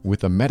ago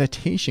with a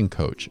meditation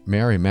coach,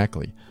 Mary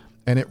Meckley.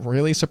 And it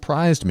really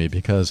surprised me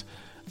because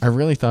I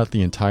really thought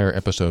the entire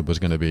episode was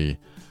going to be,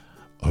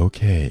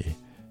 okay,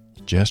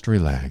 just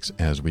relax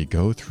as we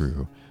go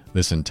through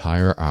this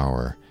entire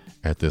hour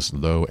at this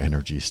low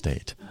energy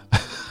state.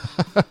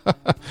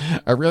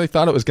 I really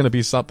thought it was going to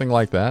be something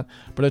like that,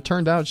 but it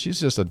turned out she's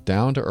just a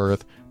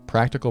down-to-earth,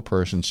 practical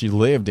person. She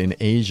lived in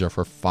Asia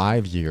for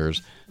 5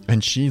 years,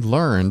 and she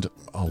learned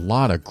a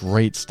lot of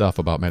great stuff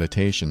about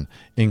meditation,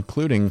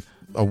 including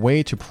a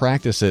way to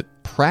practice it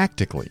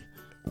practically,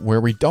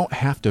 where we don't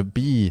have to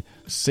be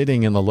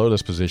sitting in the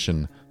lotus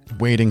position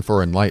waiting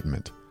for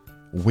enlightenment.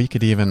 We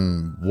could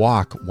even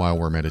walk while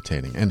we're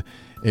meditating, and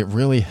it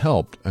really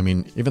helped. I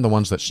mean, even the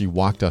ones that she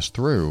walked us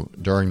through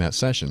during that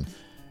session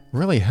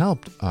really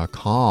helped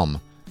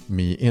calm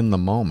me in the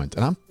moment.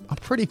 And I'm a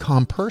pretty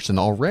calm person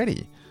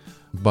already,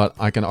 but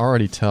I can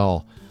already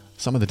tell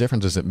some of the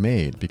differences it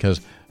made,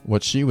 because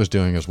what she was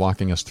doing is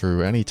walking us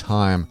through any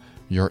time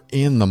you're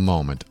in the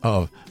moment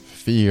of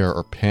fear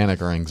or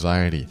panic or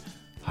anxiety.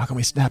 How can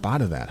we snap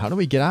out of that? How do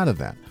we get out of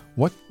that?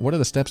 What are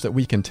the steps that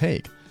we can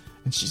take?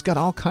 And she's got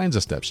all kinds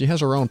of steps. She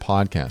has her own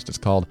podcast. It's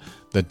called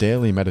the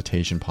Daily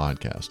Meditation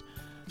Podcast.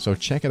 So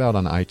check it out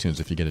on iTunes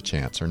if you get a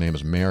chance. Her name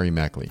is Mary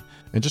Meckley.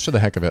 And just for the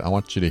heck of it, I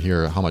want you to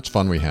hear how much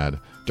fun we had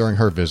during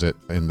her visit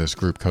in this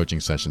group coaching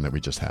session that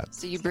we just had.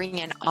 So you bring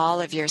in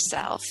all of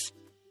yourself.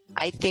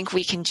 I think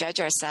we can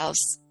judge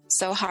ourselves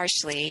so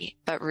harshly,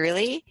 but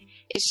really,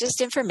 it's just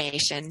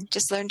information.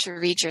 Just learn to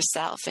read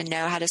yourself and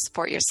know how to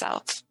support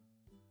yourself.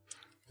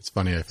 It's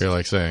funny. I feel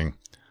like saying,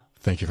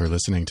 thank you for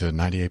listening to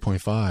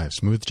 98.5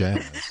 Smooth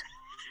Jazz.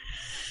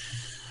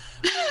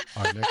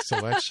 Our next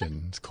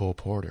selection is Cole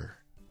Porter.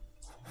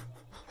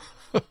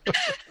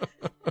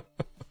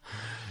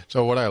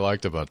 So what I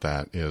liked about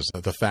that is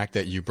the fact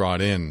that you brought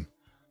in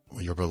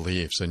your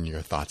beliefs and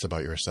your thoughts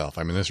about yourself.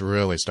 I mean, this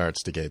really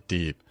starts to get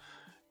deep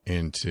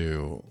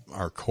into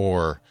our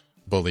core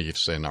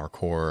beliefs and our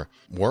core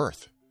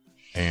worth.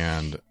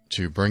 And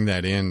to bring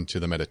that into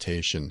the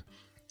meditation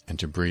and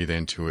to breathe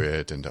into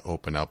it and to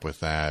open up with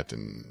that.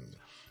 And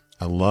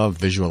I love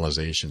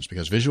visualizations,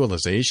 because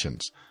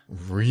visualizations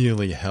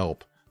really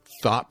help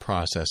thought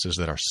processes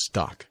that are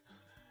stuck.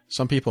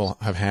 Some people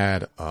have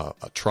had a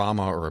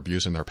trauma or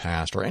abuse in their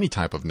past, or any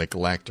type of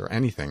neglect or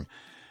anything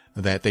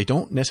that they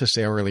don't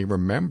necessarily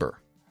remember.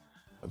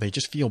 they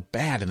just feel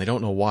bad and they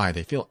don't know why.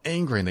 They feel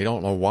angry and they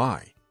don't know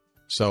why.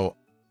 So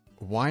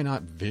why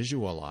not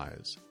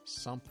visualize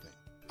something?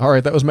 All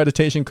right, that was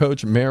meditation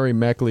coach Mary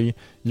Meckley.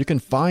 You can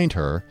find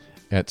her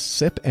at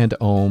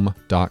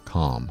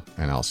sipandom.com,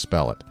 and I'll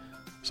spell it.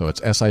 So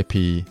it's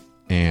SIP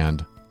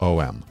and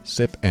OM,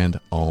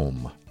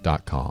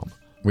 sipandom.com.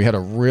 We had a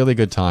really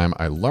good time.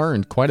 I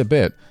learned quite a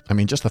bit. I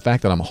mean, just the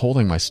fact that I'm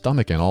holding my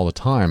stomach in all the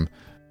time.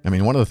 I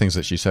mean, one of the things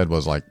that she said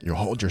was like, you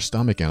hold your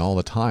stomach in all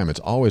the time. It's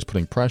always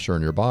putting pressure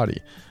on your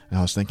body. And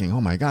I was thinking, oh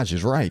my God,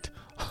 she's right.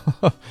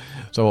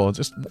 So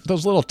just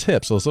those little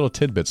tips, those little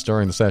tidbits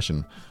during the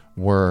session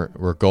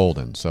were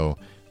golden. So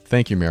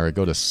thank you, Mary.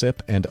 Go to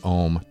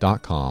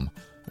sipandom.com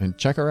and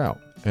check her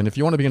out. And if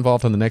you want to be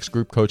involved in the next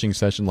group coaching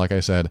session, like I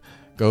said,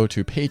 go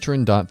to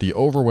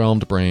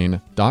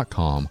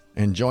patron.theoverwhelmedbrain.com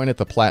and join at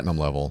the platinum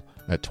level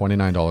at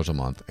 $29 a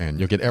month. And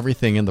you'll get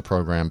everything in the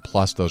program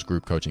plus those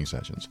group coaching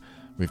sessions.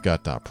 We've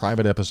got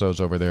private episodes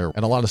over there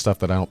and a lot of stuff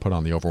that I don't put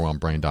on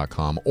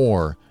theoverwhelmedbrain.com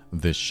or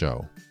this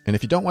show. And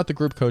if you don't want the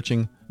group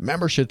coaching,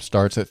 membership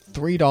starts at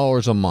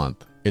 $3 a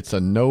month. It's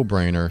a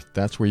no-brainer.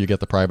 That's where you get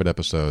the private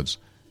episodes.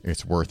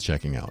 It's worth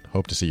checking out.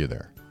 Hope to see you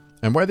there.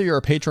 And whether you're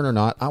a patron or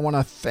not, I want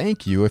to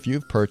thank you if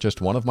you've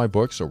purchased one of my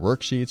books or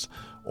worksheets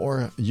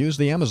or use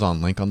the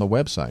Amazon link on the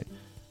website.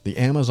 The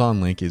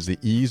Amazon link is the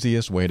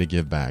easiest way to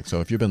give back. So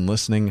if you've been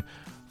listening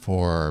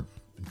for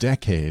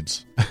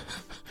decades, I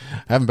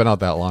haven't been out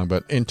that long,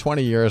 but in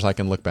 20 years I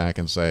can look back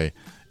and say,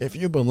 if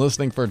you've been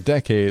listening for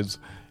decades,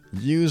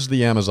 use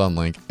the Amazon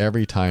link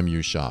every time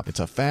you shop. It's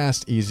a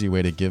fast, easy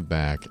way to give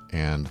back,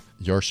 and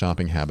your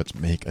shopping habits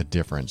make a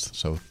difference.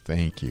 So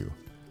thank you.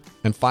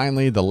 And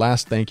finally, the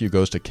last thank you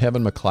goes to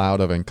Kevin MacLeod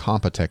of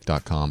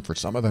Incompetech.com for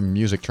some of the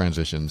music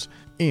transitions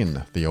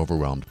in The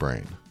Overwhelmed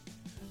Brain.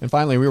 And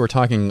finally, we were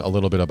talking a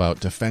little bit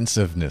about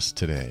defensiveness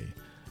today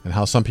and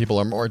how some people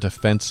are more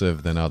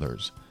defensive than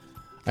others.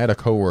 I had a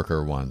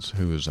coworker once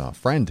whose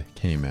friend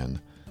came in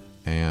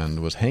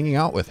and was hanging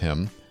out with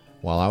him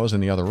while I was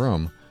in the other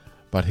room,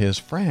 but his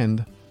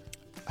friend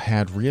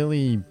had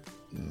really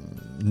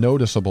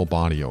noticeable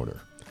body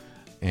odor.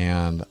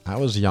 And I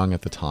was young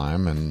at the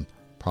time and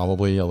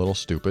probably a little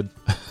stupid.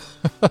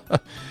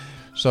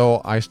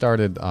 So I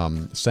started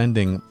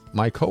sending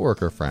my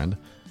coworker friend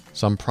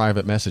some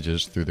private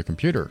messages through the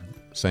computer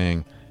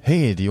saying,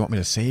 hey, do you want me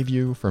to save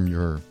you from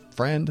your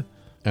friend?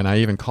 And I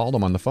even called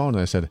him on the phone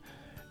and I said,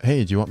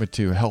 hey, do you want me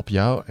to help you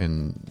out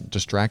and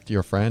distract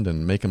your friend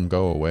and make him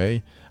go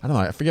away? I don't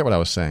know. I forget what I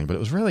was saying, but it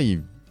was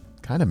really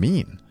kind of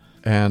mean.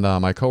 And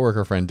my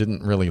coworker friend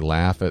didn't really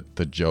laugh at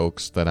the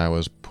jokes that I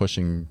was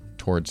pushing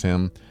towards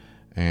him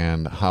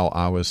and how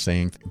I was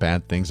saying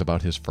bad things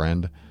about his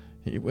friend.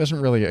 He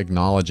wasn't really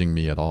acknowledging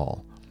me at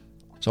all.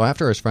 So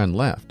after his friend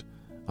left,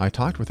 I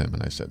talked with him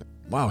and I said,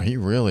 wow, he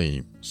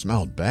really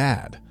smelled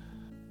bad.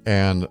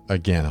 And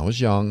again, I was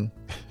young.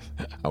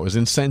 I was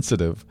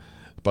insensitive.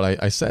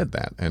 But I said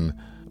that. And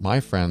my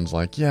friend's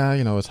like, yeah,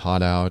 it's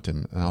hot out.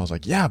 And I was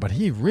like, yeah, but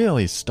he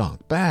really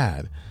stunk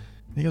bad.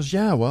 And he goes,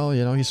 yeah, well,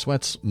 he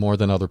sweats more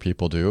than other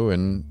people do.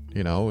 And,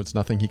 it's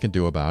nothing he can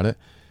do about it.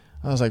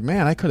 I was like,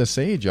 man, I could have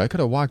saved you. I could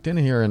have walked in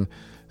here and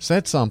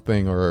said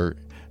something.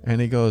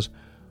 And he goes,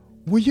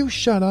 will you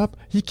shut up?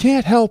 He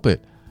can't help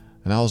it.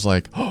 And I was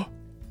like, oh,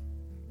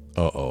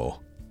 uh-oh.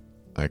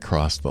 I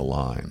crossed the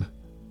line.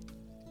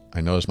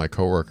 I noticed my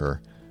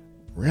coworker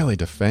really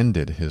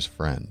defended his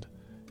friend.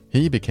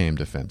 He became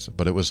defensive,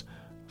 but it was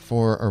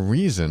for a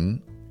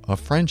reason of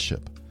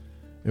friendship.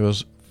 It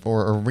was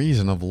for a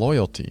reason of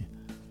loyalty.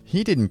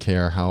 He didn't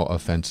care how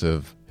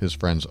offensive his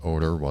friend's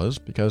odor was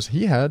because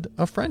he had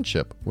a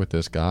friendship with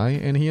this guy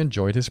and he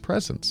enjoyed his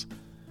presence.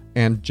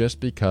 And just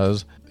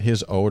because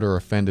his odor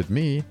offended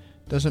me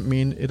doesn't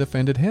mean it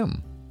offended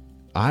him.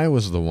 I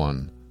was the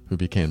one who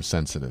became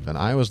sensitive, and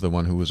I was the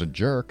one who was a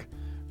jerk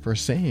for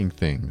saying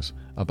things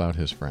about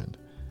his friend.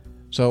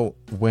 So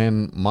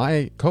when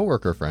my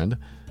coworker friend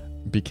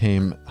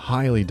became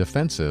highly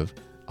defensive,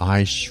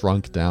 I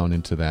shrunk down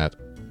into that,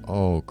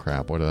 oh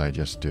crap, what did I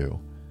just do?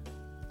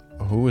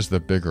 Who is the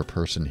bigger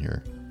person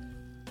here?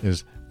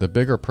 Is the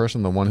bigger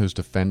person the one who's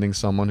defending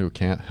someone who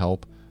can't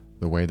help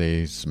the way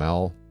they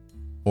smell?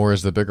 Or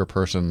is the bigger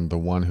person the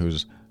one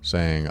who's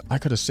saying, I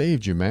could have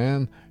saved you,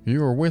 man.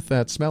 You were with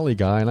that smelly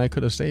guy and I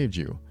could have saved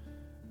you.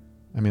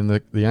 I mean,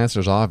 the answer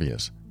is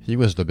obvious. He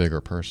was the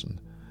bigger person.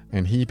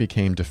 And he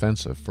became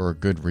defensive for a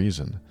good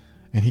reason.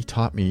 And he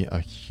taught me a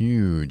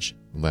huge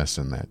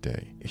lesson that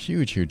day. A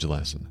huge, huge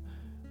lesson.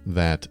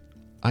 That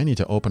I need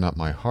to open up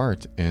my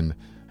heart. And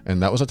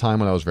that was a time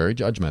when I was very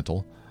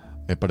judgmental.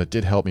 But it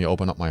did help me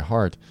open up my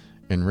heart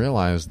and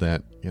realize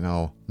that,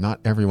 not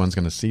everyone's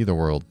going to see the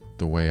world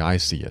the way I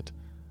see it.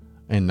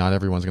 And not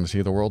everyone's going to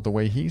see the world the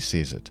way he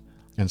sees it.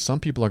 And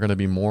some people are going to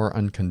be more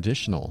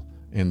unconditional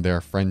in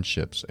their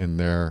friendships, in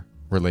their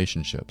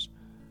relationships.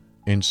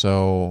 And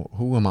so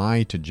who am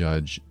I to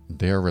judge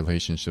their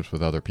relationships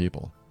with other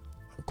people?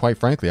 Quite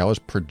frankly, I was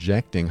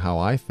projecting how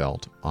I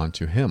felt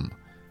onto him.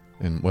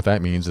 And what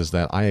that means is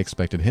that I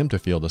expected him to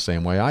feel the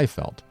same way I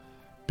felt.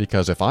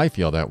 Because if I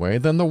feel that way,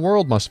 then the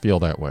world must feel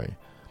that way.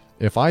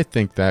 if I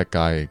think that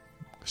guy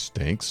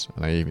stinks,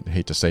 and I even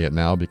hate to say it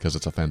now because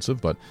it's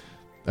offensive, but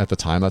at the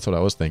time that's what I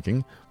was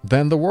thinking,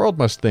 then the world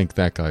must think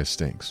that guy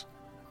stinks.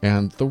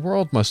 And the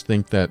world must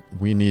think that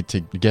we need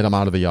to get him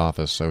out of the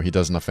office so he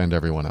doesn't offend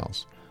everyone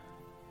else.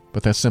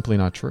 But that's simply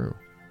not true.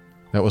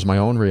 That was my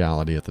own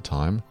reality at the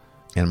time,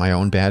 and my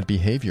own bad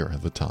behavior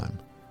at the time.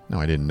 Now,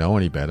 I didn't know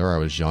any better. I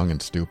was young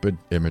and stupid,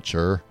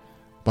 immature.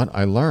 But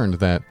I learned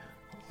that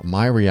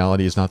my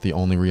reality is not the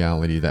only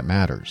reality that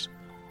matters.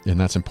 And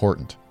that's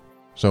important.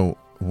 So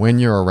when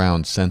you're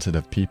around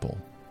sensitive people,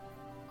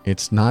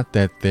 it's not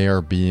that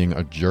they're being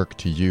a jerk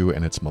to you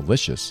and it's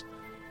malicious.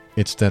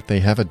 It's that they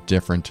have a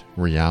different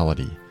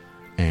reality,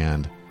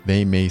 and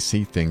they may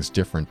see things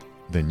different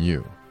than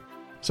you.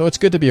 So it's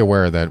good to be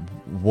aware that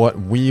what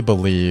we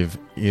believe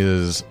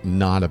is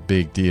not a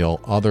big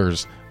deal,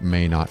 others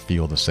may not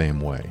feel the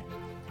same way.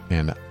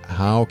 And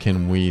how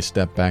can we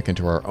step back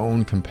into our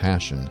own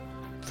compassion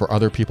for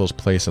other people's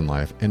place in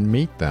life and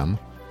meet them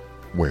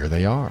where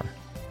they are?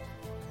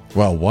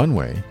 Well, one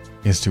way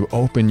is to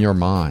open your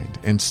mind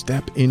and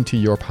step into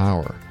your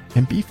power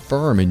and be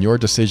firm in your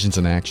decisions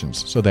and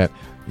actions so that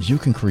you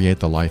can create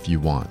the life you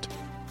want.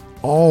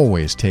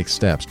 Always take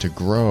steps to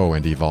grow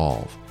and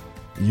evolve.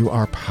 You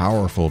are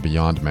powerful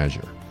beyond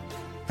measure.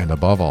 And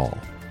above all,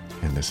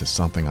 and this is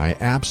something I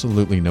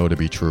absolutely know to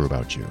be true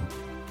about you,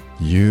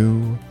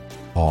 you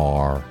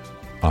are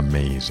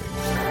amazing.